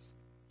place.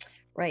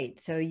 Right.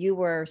 So you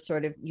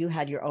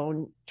had your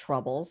own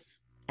troubles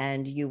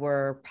and you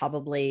were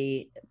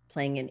probably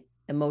playing an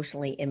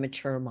emotionally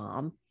immature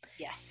mom.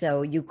 Yes.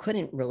 So you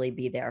couldn't really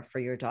be there for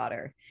your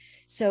daughter.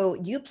 So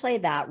you play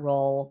that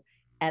role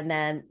and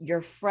then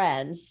your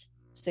friends.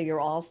 So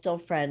you're all still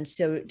friends.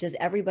 So does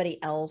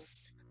everybody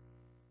else,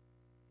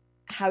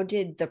 how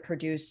did the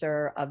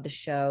producer of the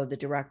show, the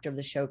director of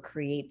the show,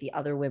 create the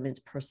other women's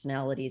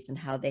personalities and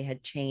how they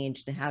had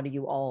changed? And how do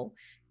you all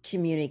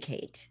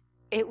communicate?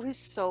 It was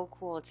so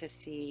cool to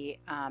see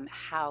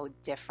how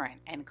different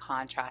and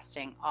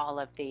contrasting all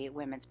of the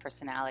women's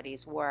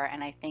personalities were.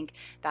 And I think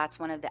that's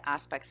one of the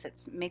aspects that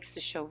makes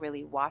the show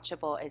really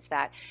watchable, is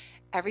that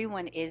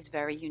everyone is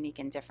very unique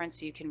and different.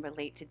 So you can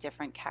relate to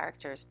different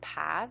characters'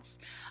 paths.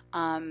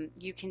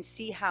 You can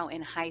see how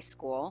in high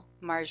school,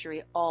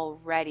 Marjorie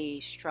already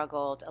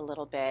struggled a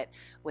little bit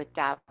with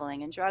dabbling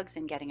in drugs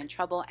and getting in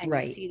trouble. And you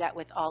Right. see that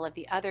with all of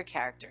the other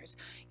characters.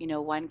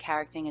 One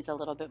character is a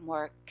little bit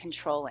more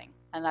controlling.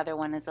 Another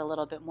one is a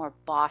little bit more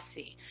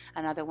bossy.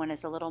 Another one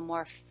is a little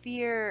more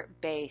fear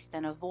based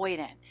and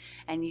avoidant.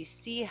 And you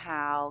see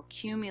how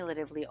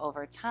cumulatively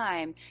over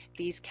time,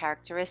 these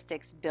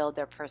characteristics build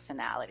their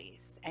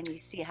personalities. And you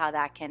see how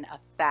that can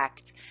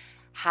affect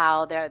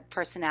how their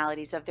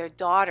personalities of their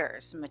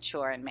daughters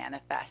mature and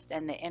manifest,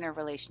 and the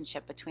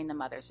interrelationship between the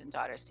mothers and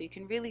daughters. So you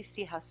can really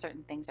see how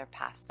certain things are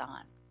passed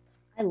on.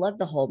 I love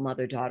the whole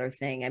mother daughter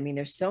thing. I mean,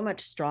 there's so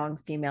much strong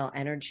female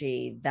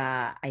energy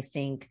that I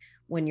think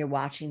when you're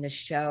watching the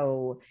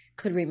show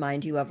could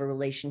remind you of a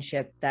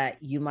relationship that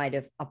you might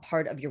have, a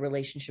part of your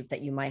relationship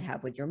that you might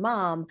have with your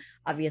mom.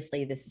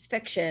 Obviously, this is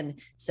fiction.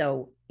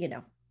 So,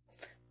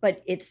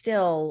 but it's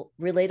still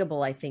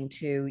relatable, I think,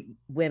 to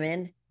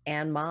women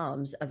and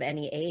moms of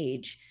any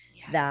age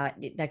Yes.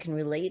 that can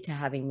relate to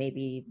having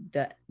maybe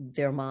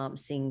their mom,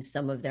 seeing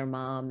some of their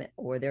mom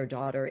or their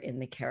daughter in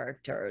the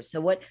character. So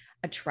what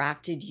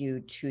attracted you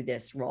to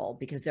this role?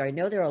 Because I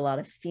know there are a lot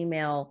of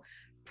female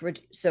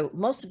so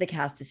most of the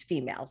cast is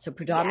female. So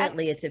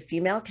predominantly Yes. it's a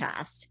female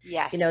cast. You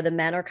know, Yes. the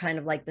men are kind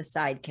of like the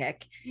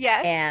sidekick.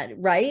 Yes.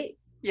 And right?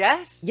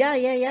 Yes.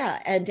 Yeah.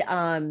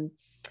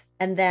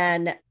 And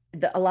then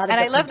a lot of And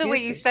the I love the way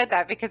you producers. said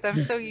that because I'm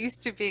so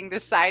used to being the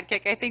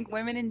sidekick. I think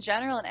women in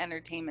general in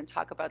entertainment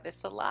talk about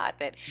this a lot,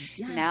 that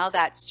now Yes.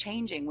 that's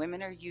changing.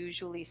 Women are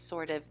usually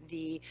sort of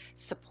the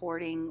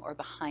supporting or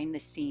behind the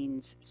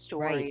scenes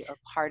story Right. or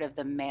part of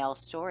the male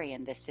story.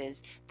 And this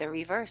is the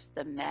reverse.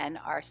 The men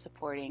are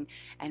supporting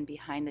and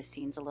behind the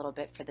scenes a little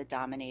bit for the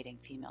dominating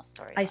female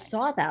I storyline.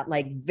 saw that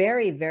like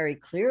very, very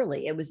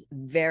clearly. It was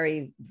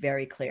very,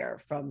 very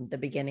clear from the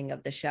beginning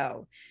of the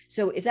show.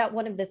 So is that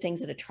one of the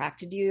things that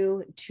attracted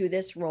you to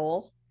this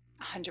role?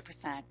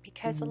 100%,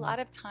 because a Mhm. lot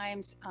of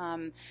times,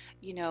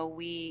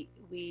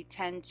 we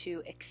tend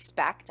to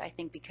expect, I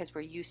think, because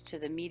we're used to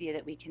the media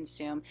that we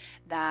consume,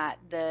 that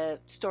the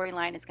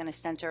storyline is going to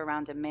center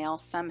around a male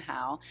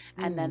somehow,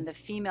 and then Mm, the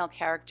female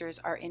characters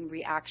are in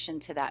reaction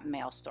to that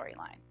male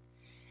storyline.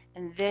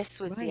 And this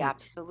was the right.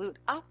 absolute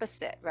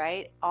opposite,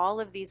 right?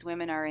 All of these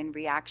women are in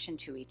reaction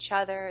to each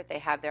other. They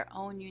have their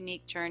own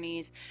unique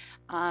journeys,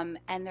 and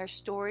their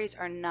stories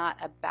are not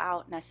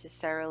about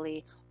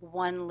necessarily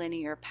one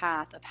linear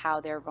path of how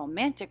their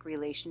romantic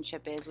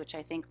relationship is, which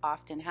I think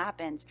often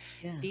happens.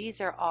 Yeah. These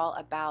are all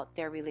about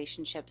their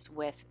relationships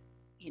with,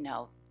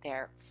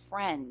 their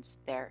friends,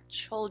 their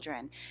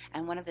children.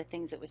 And one of the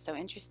things that was so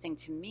interesting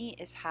to me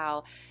is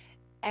how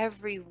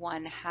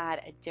everyone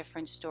had a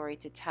different story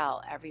to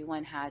tell.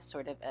 Everyone has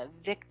sort of a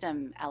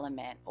victim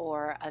element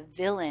or a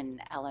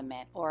villain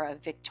element or a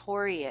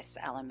victorious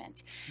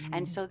element.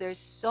 And Mm. so there's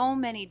so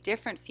many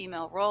different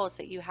female roles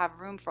that you have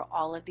room for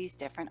all of these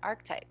different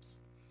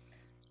archetypes.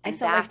 I And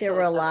felt like that's there what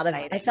were was a so lot of, I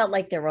exciting. felt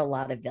like there were a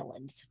lot of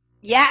villains.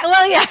 Yeah,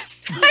 well,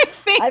 yes, I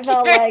I think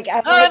felt you're like,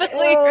 I'm like,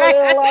 totally oh, right.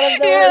 there are a lot of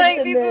You're villains like,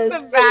 in these are this.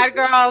 some bad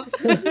girls.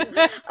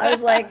 I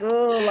was like,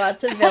 oh,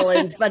 lots of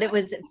villains, but it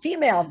was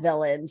female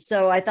villains.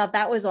 So I thought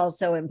that was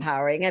also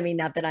empowering. I mean,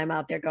 not that I'm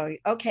out there going,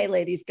 okay,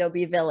 ladies, go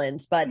be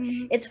villains, but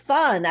Mhm. it's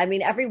fun. I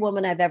mean, every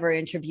woman I've ever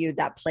interviewed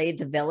that played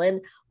the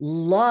villain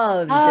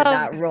loved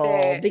that Loves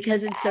role it.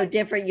 because it's so Yes.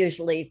 different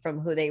usually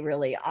from who they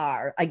really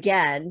are.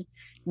 Again,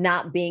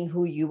 not being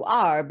who you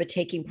are, but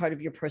taking part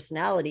of your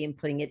personality and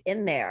putting it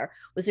in there.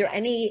 Was there Yes.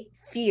 any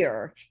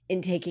fear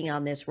in taking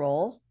on this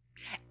role?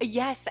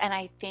 Yes, and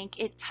I think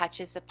it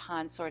touches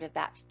upon sort of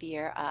that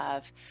fear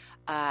of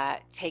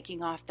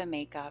taking off the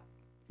makeup.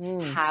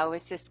 Mm, How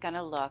is this going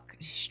to look?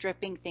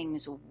 Stripping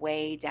things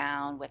way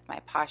down with my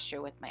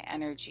posture, with my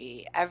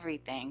energy,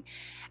 everything,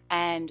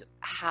 and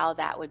how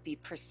that would be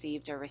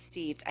perceived or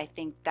received. I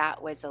think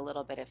that was a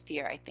little bit of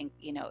fear. I think,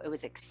 it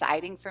was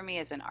exciting for me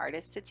as an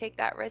artist to take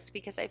that risk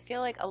because I feel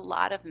like a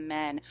lot of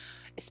men,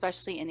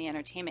 especially in the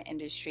entertainment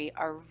industry,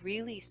 are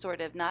really sort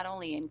of not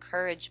only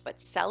encouraged but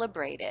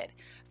celebrated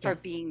for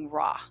yes. being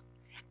raw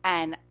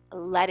and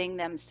letting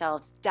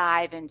themselves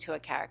dive into a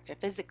character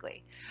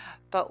physically.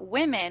 But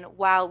women,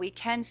 while we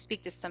can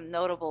speak to some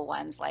notable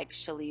ones like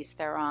Charlize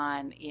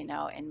Theron, in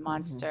Mhm.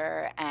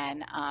 Monster,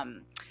 and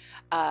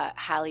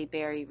Halle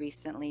Berry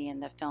recently in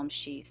the film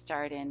she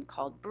starred in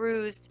called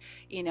Bruised.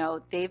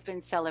 They've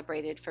been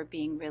celebrated for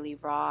being really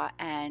raw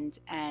and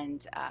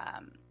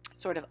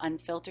sort of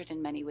unfiltered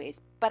in many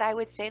ways. But I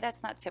would say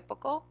that's not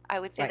typical. I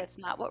would say Right. that's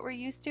not what we're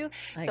used to.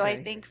 I So I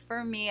agree. think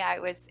for me, I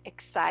was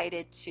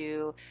excited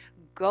to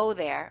go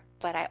there,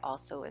 but I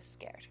also was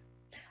scared.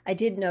 I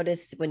did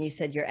notice when you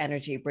said your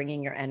energy,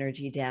 bringing your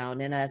energy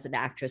down. And as an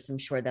actress, I'm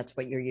sure that's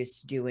what you're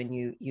used to do and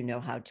you know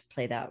how to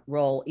play that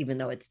role, even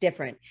though it's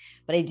different.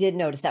 But I did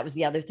notice that was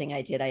the other thing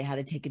I did. I had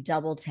to take a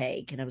double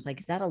take and I was like,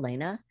 is that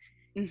Elena?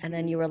 And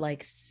then you Hmm. were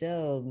like,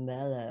 so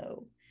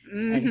mellow.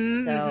 And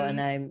Hmm. so, and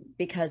Hmm. I'm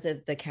because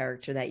of the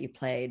character that you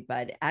played,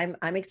 but I'm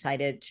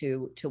excited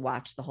to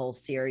watch the whole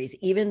series,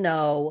 even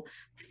though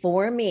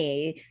for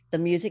me, the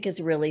music is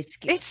really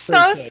It's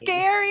so spooky.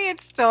 scary.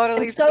 It's I'm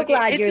totally so spooky.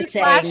 glad It's you're a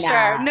saying slasher.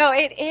 that. No,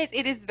 it is.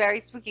 It is very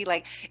spooky.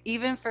 Like,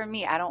 even for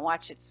me, I don't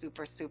watch it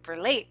super, super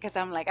late because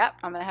I'm like, oh,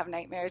 I'm gonna have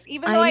nightmares,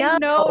 even though I I know.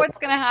 know what's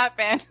gonna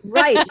happen.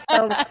 Right.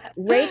 So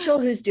Rachel,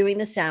 who's doing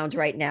the sound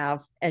right now,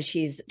 as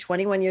she's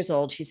 21 years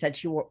old, she said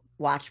she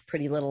watched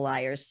Pretty Little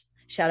Liars.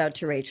 Shout out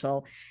to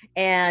Rachel.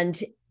 And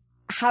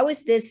how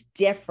is this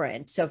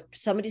different? So if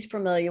somebody's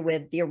familiar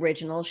with the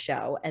original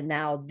show and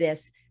now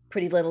this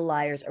Pretty Little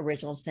Liars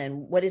original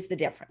sin, what is the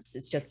difference?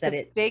 It's just that The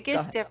it, go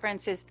biggest ahead.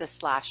 difference is the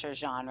slasher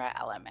genre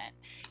element,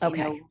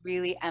 Okay.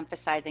 really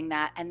emphasizing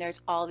that. And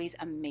there's all these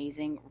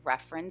amazing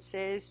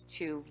references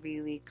to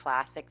really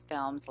classic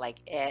films like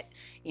It.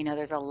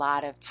 There's a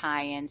lot of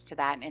tie-ins to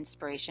that and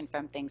inspiration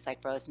from things like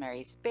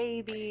Rosemary's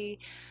Baby.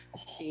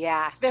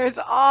 Yeah, there's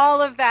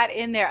all of that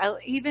in there.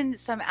 Even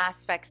some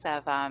aspects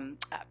of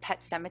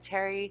Pet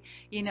Cemetery.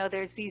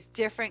 There's these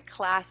different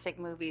classic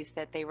movies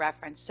that they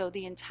reference. So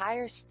the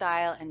entire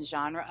style and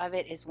genre of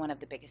it is one of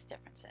the biggest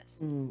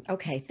differences.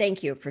 Okay,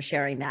 thank you for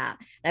sharing that.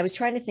 I was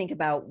trying to think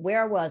about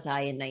where was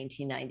I in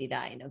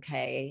 1999,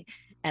 okay?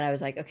 And I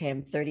was like, okay,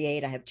 I'm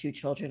 38. I have 2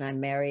 children. I'm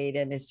married.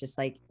 And it's just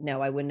like,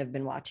 no, I wouldn't have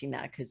been watching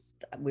that because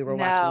we were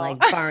watching No. like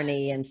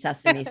Barney and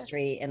Sesame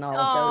Street and all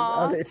of those Oh,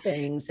 other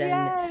things and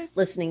yes.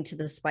 listening to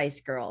the Spice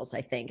Girls,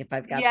 I think, if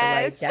I've got the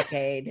right Yes.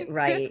 decade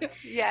right.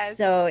 Yes.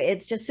 So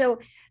it's just so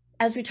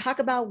as we talk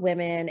about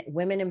women,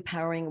 women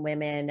empowering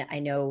women, I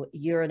know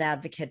you're an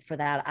advocate for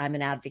that. I'm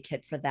an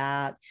advocate for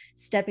that.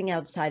 Stepping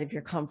outside of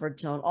your comfort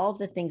zone, all of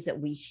the things that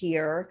we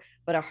hear,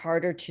 but are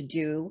harder to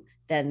do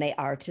than they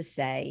are to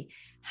say.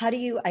 How do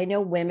you, I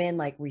know women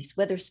like Reese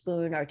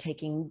Witherspoon are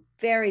taking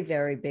very,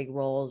 very big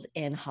roles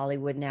in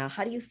Hollywood now.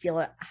 How do you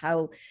feel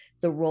how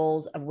the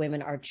roles of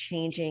women are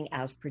changing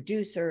as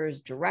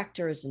producers,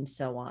 directors, and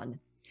so on?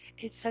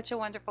 It's such a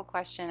wonderful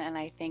question, and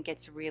I think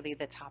it's really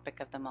the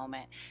topic of the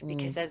moment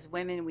because Mm, as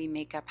women, we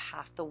make up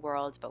half the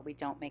world, but we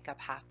don't make up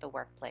half the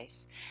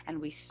workplace. And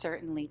we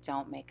certainly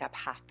don't make up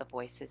half the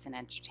voices in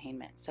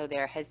entertainment. So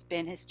there has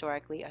been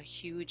historically a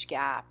huge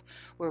gap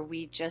where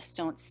we just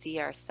don't see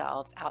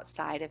ourselves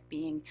outside of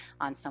being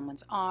on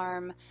someone's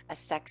arm, a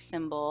sex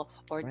symbol,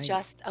 or right.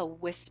 just a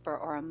whisper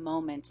or a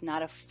moment,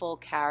 not a full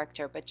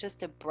character, but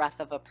just a breath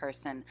of a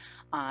person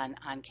on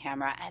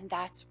camera. And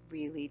that's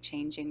really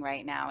changing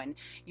right now. And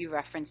you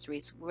referenced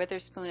Reese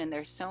Witherspoon, and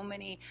there's so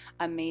many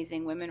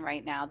amazing women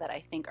right now that I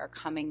think are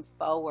coming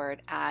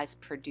forward as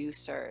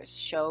producers,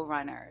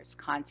 showrunners,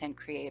 content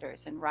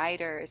creators, and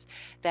writers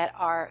that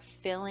are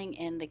filling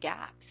in the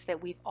gaps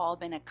that we've all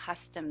been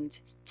accustomed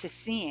to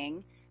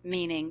seeing,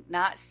 meaning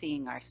not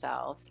seeing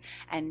ourselves.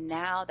 And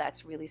now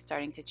that's really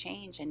starting to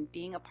change. And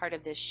being a part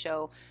of this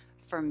show,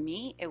 for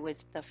me, it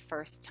was the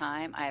first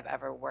time I've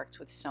ever worked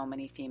with so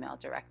many female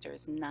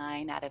directors.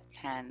 9 out of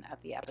 10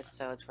 of the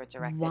episodes were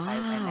directed by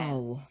women.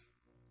 Wow.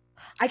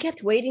 I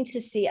kept waiting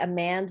to see a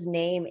man's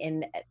name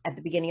in at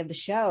the beginning of the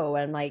show,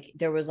 and like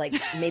there was like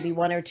maybe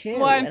one or two,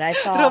 One, and I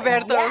thought,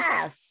 Roberto, so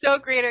yes.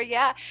 greater.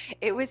 Yeah,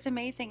 it was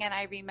amazing. And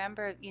I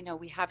remember,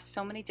 we have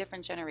so many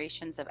different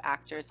generations of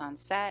actors on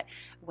set,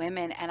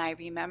 women. And I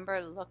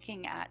remember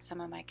looking at some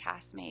of my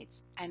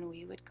castmates and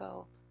we would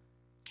go,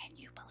 can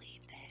you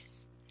believe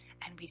this?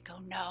 And we'd go,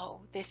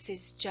 no, this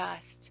is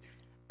just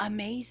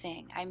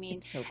amazing. I mean,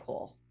 It's so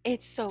cool.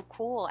 it's so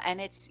cool.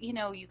 And it's, you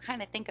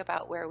kind of think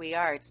about where we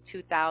are. It's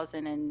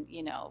 2000 and,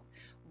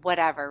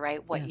 whatever,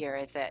 right? What Yeah, year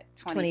is it?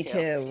 22.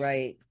 22,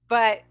 right?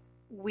 But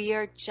we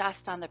are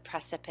just on the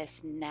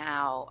precipice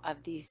now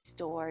of these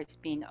doors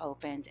being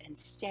opened and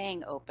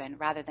staying open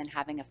rather than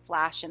having a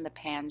flash in the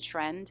pan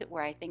trend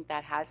where I think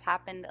that has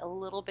happened a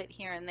little bit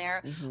here and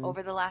there Hmm.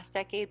 over the last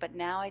decade. But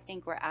now I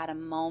think we're at a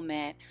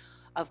moment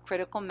of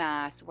critical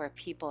mass where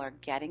people are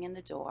getting in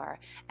the door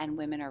and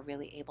women are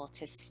really able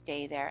to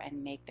stay there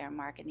and make their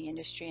mark in the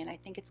industry. And I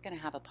think it's going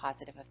to have a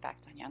positive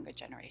effect on younger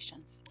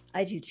generations.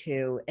 I do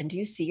too. And do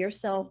you see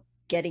yourself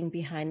getting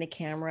behind the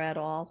camera at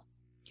all?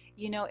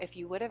 If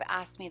you would have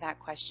asked me that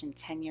question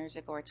 10 years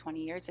ago or 20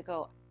 years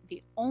ago,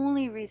 the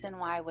only reason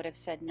why I would have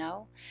said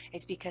no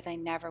is because I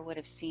never would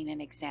have seen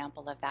an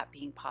example of that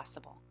being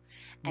possible.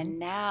 Mm. And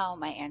now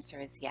my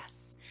answer is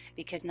yes,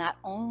 because not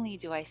only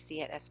do I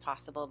see it as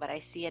possible, but I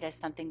see it as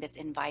something that's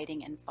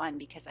inviting and fun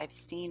because I've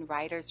seen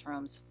writers'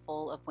 rooms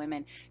full of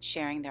women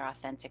sharing their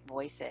authentic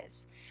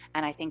voices.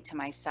 And I think to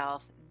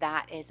myself,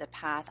 that is a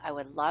path I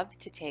would love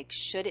to take.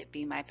 Should it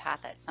be my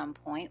path at some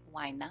point?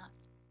 Why not?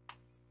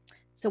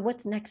 So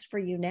what's next for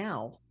you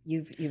now?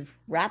 You've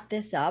wrapped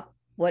this up.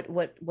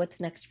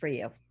 What's next for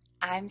you?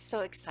 I'm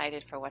so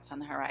excited for what's on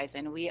the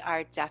horizon. We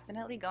are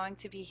definitely going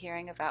to be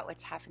hearing about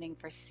what's happening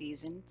for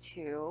season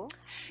 2. Ooh,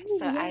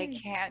 So I yay.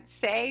 can't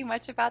say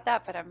much about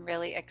that, but I'm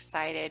really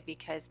excited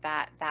because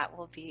that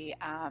will be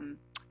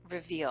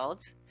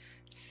revealed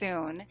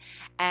soon.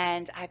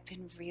 And I've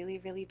been really,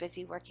 really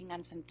busy working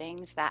on some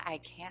things that I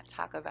can't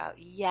talk about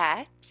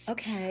yet.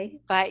 Okay.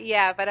 But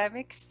yeah, but I'm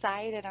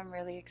excited. I'm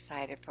really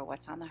excited for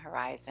what's on the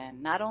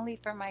horizon, not only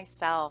for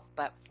myself,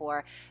 but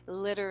for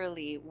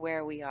literally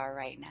where we are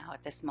right now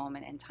at this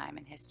moment in time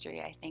in history.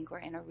 I think we're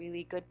in a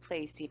really good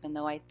place, even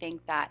though I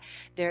think that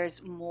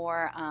there's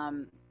more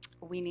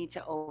we need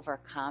to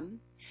overcome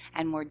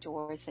and more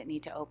doors that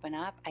need to open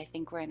up. I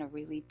think we're in a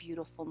really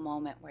beautiful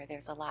moment where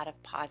there's a lot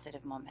of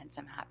positive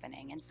momentum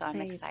happening. And so I'm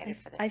excited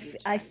for the I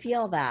future.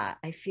 feel that.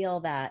 I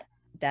feel that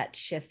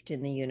shift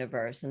in the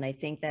universe. And I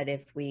think that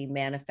if we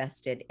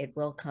manifest it, it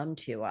will come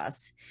to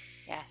us.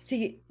 So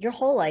Yes. your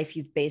whole life,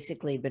 you've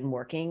basically been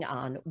working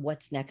on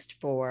what's next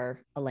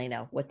for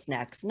Elena. What's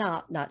next?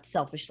 Not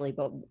selfishly,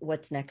 but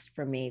what's next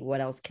for me?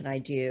 What else can I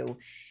do?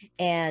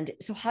 And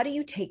so, how do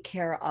you take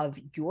care of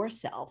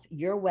yourself,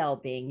 your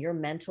well-being, your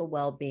mental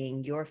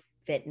well-being, your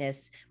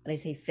fitness? When I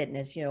say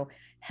fitness,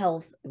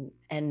 health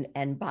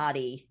and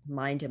body,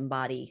 mind and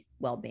body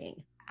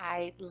well-being.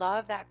 I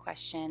love that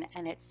question.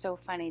 And it's so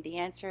funny. The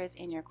answer is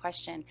in your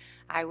question.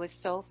 I was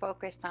so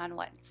focused on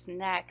what's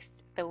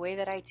next. The way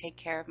that I take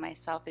care of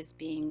myself is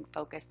being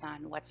focused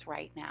on what's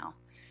right now.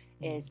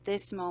 Mm. Is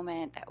this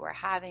moment that we're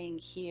having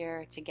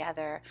here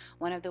together?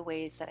 One of the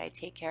ways that I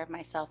take care of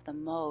myself the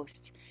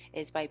most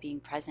is by being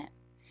present.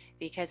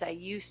 Because I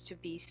used to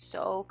be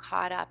so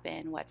caught up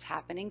in what's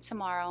happening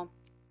tomorrow,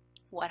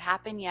 What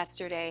happened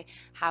yesterday?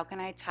 How can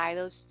I tie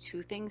those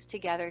two things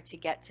together to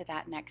get to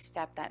that next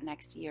step, that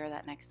next year,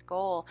 that next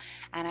goal?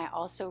 And I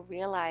also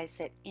realized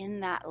that in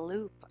that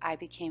loop, I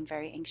became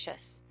very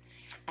anxious.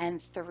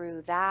 And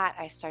through that,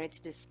 I started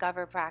to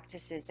discover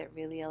practices that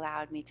really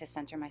allowed me to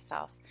center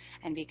myself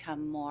and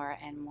become more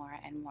and more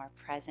and more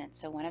present.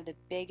 So, one of the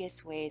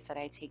biggest ways that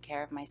I take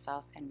care of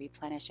myself and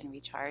replenish and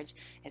recharge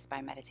is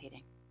by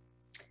meditating.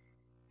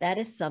 That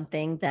is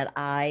something that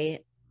I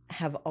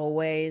have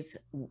always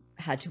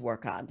had to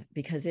work on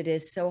because it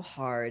is so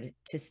hard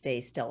to stay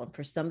still. And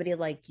for somebody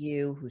like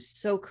you who's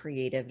so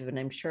creative, and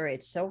I'm sure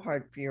it's so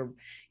hard for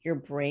your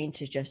brain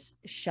to just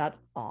shut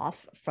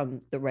off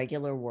from the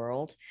regular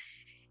world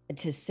and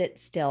to sit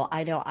still.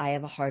 I know I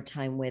have a hard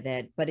time with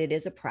it, but it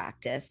is a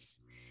practice.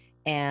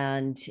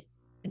 And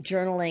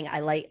journaling,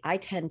 I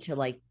tend to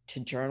like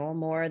to journal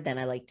more than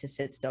I like to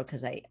sit still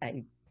because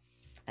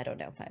I don't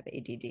know if I have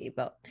ADD,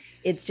 but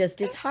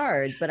it's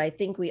hard. But I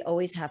think we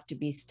always have to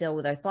be still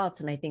with our thoughts.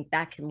 And I think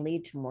that can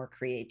lead to more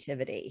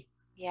creativity.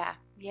 Yeah,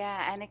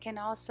 yeah, and it can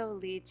also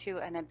lead to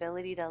an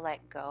ability to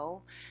let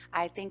go.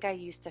 I think I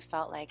used to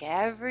felt like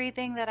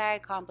everything that I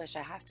accomplished,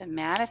 I have to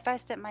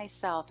manifest it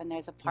myself, and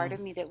there's a part of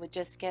me Yes. that would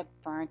just get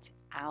burnt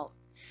out.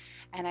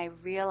 And I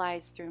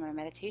realized through my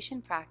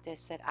meditation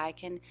practice that I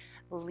can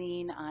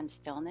lean on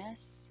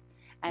stillness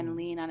and Mm.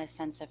 lean on a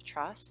sense of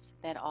trust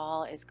that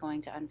all is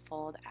going to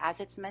unfold as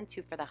it's meant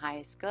to for the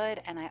highest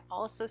good. And I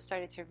also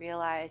started to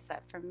realize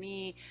that for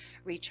me,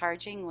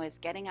 recharging was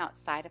getting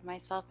outside of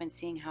myself and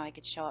seeing how I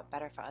could show up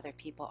better for other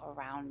people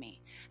around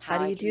me, How how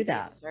do I you can do be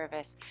of that?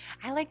 service.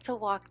 I like to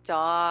walk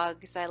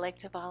dogs. I like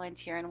to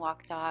volunteer and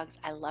walk dogs.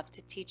 I love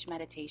to teach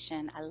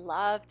meditation. I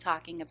love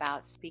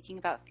speaking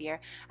about fear.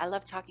 I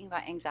love talking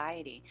about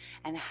anxiety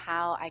and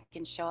how I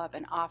can show up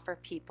and offer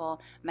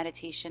people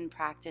meditation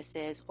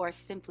practices or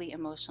simply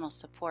emotional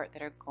support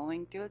that are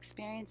going through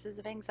experiences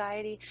of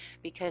anxiety.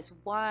 Because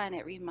one,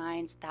 it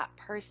reminds that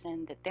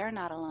person that they're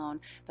not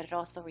alone, but it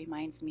also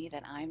reminds me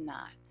that I'm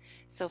not.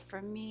 So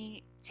for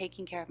me,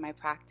 taking care of my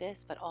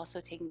practice, but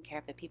also taking care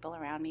of the people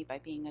around me by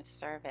being of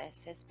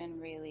service has been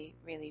really,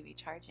 really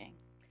recharging.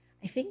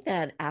 I think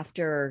that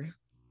after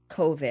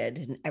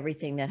COVID and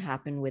everything that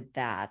happened with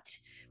that,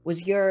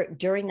 was your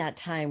during that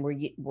time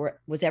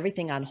was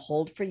everything on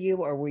hold for you,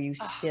 or were you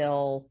Oh,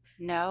 still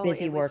no,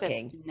 busy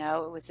working?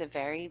 it was a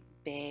very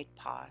big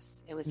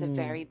pause. It was a Mm.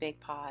 very big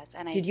pause.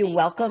 And I Did you think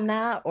welcome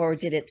that or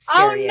did it oh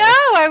scare you?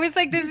 no, I was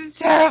like, this is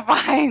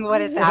terrifying.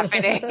 What is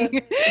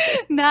happening?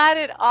 Not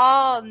at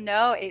all.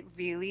 No, it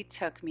really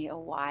took me a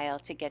while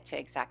to get to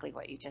exactly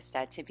what you just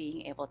said, to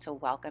being able to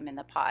welcome in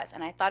the pause.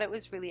 And I thought it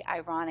was really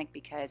ironic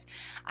because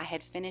I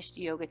had finished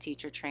yoga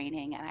teacher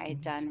training and I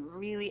had done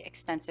really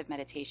extensive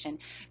meditation.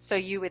 So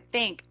you would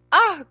think,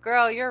 oh,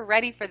 girl, you're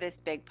ready for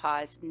this big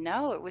pause.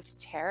 No, it was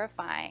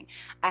terrifying.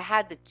 I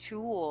had the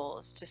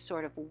tools to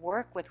sort of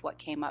work with what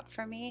came up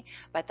for me,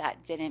 but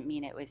that didn't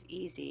mean it was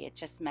easy. It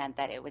just meant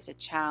that it was a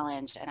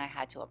challenge and I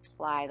had to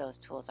apply those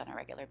tools on a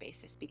regular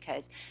basis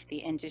because the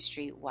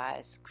industry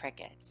was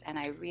crickets. And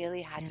I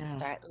really had to Yeah.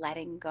 start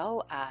letting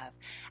go of,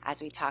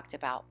 as we talked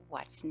about,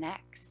 what's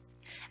next.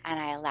 And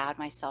I allowed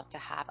myself to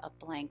have a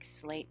blank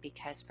slate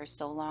because for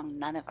so long,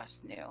 none of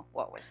us knew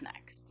what was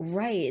next.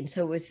 Right. And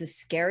so it was this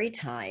scary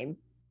time.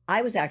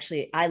 I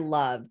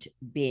loved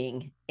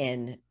being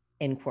in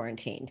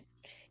quarantine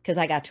because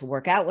I got to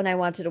work out when I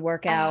wanted to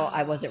work out.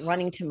 I Oh, wasn't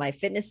running to my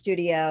fitness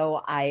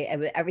studio.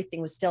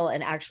 Everything was still,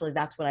 and actually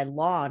that's when I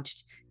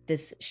launched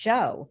this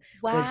show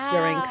was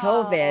during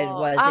COVID, wow.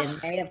 was in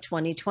Oh, May of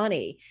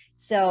 2020.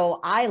 So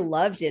I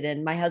loved it.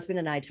 And my husband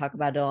and I talk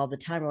about it all the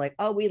time. We're like,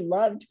 oh, we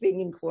loved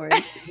being in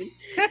quarantine.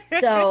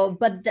 So,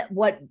 but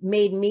what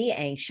made me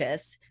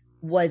anxious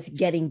was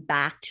getting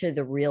back to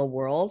the real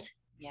world.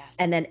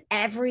 And yes. then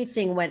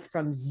everything went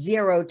from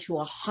 0 to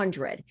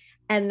 100.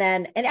 And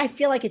I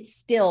feel like it's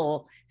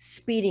still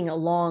speeding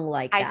along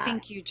like I that.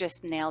 think you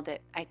just nailed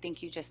it. I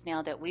think you just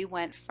nailed it. We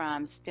went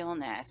from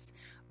stillness,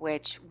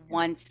 which Yes.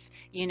 once,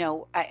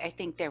 I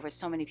think there were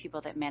so many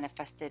people that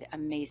manifested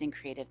amazing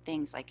creative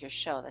things like your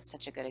show. That's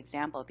such a good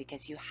example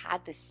because you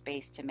had the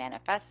space to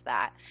manifest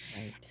that.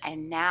 Right.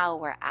 And now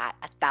we're at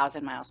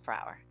 1,000 miles per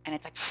hour. And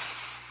it's like,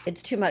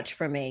 It's too much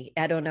for me.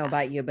 I don't know yeah.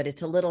 about you, but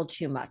it's a little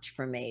too much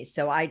for me.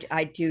 So I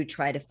do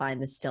try to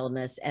find the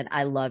stillness, and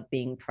I love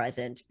being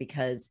present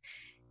because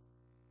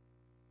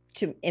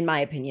to in my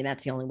opinion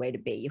that's the only way to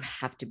be. You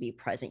have to be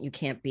present. You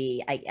can't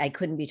be I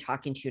couldn't be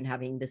talking to you and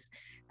having this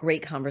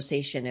great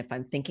conversation if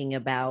I'm thinking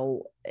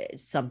about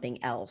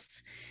something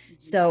else. Mhm.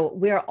 So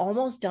we're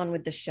almost done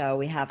with the show.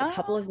 We have a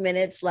couple Oh, of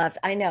minutes left.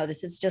 I know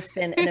this has just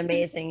been an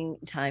amazing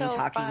time so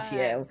talking to fun.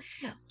 you.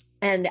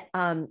 And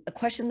a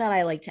question that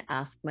I like to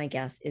ask my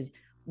guests is,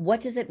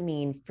 what does it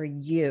mean for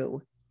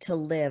you to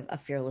live a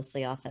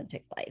fearlessly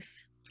authentic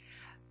life?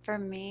 For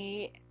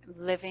me,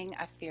 living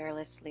a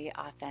fearlessly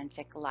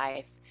authentic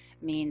life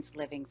means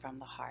living from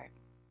the heart.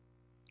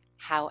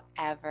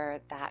 however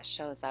that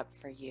shows up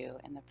for you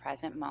in the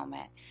present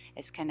moment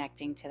is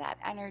connecting to that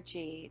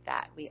energy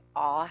that we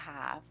all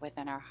have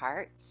within our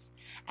hearts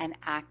and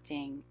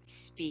acting,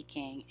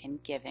 speaking,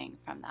 and giving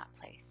from that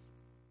place.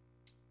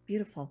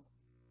 Beautiful.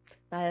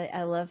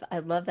 I love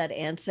that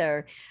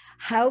answer.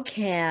 How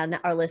can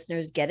our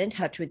listeners get in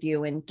touch with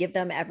you and give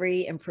them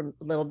every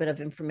little bit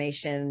of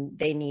information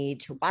they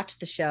need to watch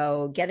the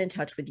show, get in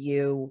touch with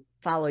you,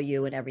 follow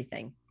you, and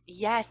everything?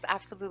 Yes,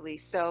 absolutely.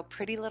 So,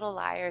 Pretty Little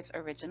Liars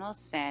Original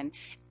Sin,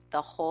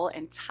 the whole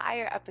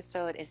entire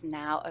episode is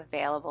now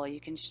available.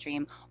 You can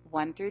stream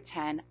 1 through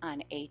 10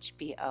 on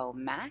HBO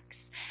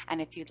Max.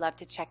 And if you'd love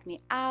to check me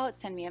out,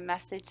 send me a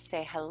message,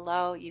 say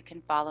hello. You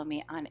can follow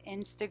me on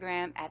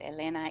Instagram at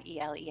Elena,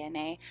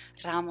 Elena,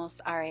 Ramos,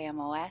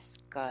 Ramos,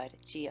 Good,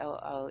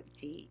 Goode.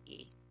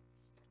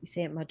 You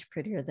say it much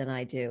prettier than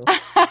I do.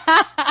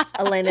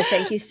 Elena,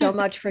 thank you so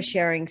much for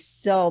sharing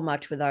so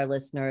much with our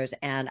listeners.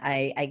 And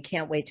I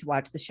can't wait to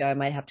watch the show. I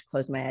might have to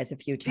close my eyes a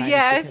few times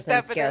Yes, because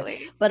I'm scared.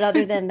 definitely. But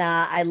other than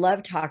that, I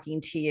love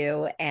talking to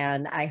you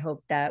and I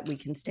hope that we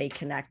can stay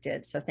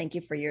connected. So thank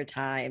you for your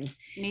time.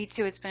 Me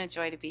too. It's been a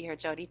joy to be here,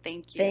 Jodi.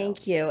 Thank you.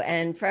 Thank you.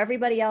 And for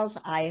everybody else,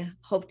 I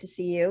hope to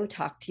see you,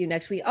 talk to you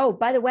next week. Oh,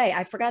 by the way,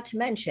 I forgot to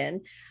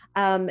mention,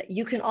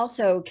 you can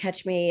also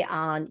catch me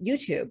on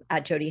YouTube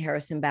at Jodi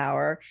Harrison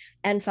Bauer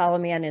and follow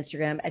me on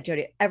Instagram at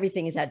Jodi.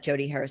 Everything is at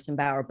Jodi Harrison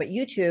Bauer, but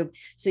YouTube,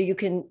 so you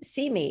can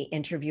see me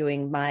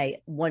interviewing my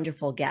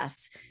wonderful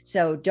guests.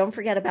 So don't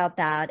forget about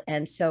that.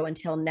 And so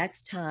until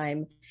next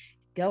time,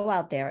 go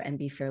out there and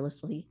be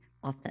fearlessly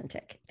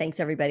authentic.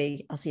 Thanks,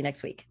 everybody. I'll see you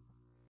next week.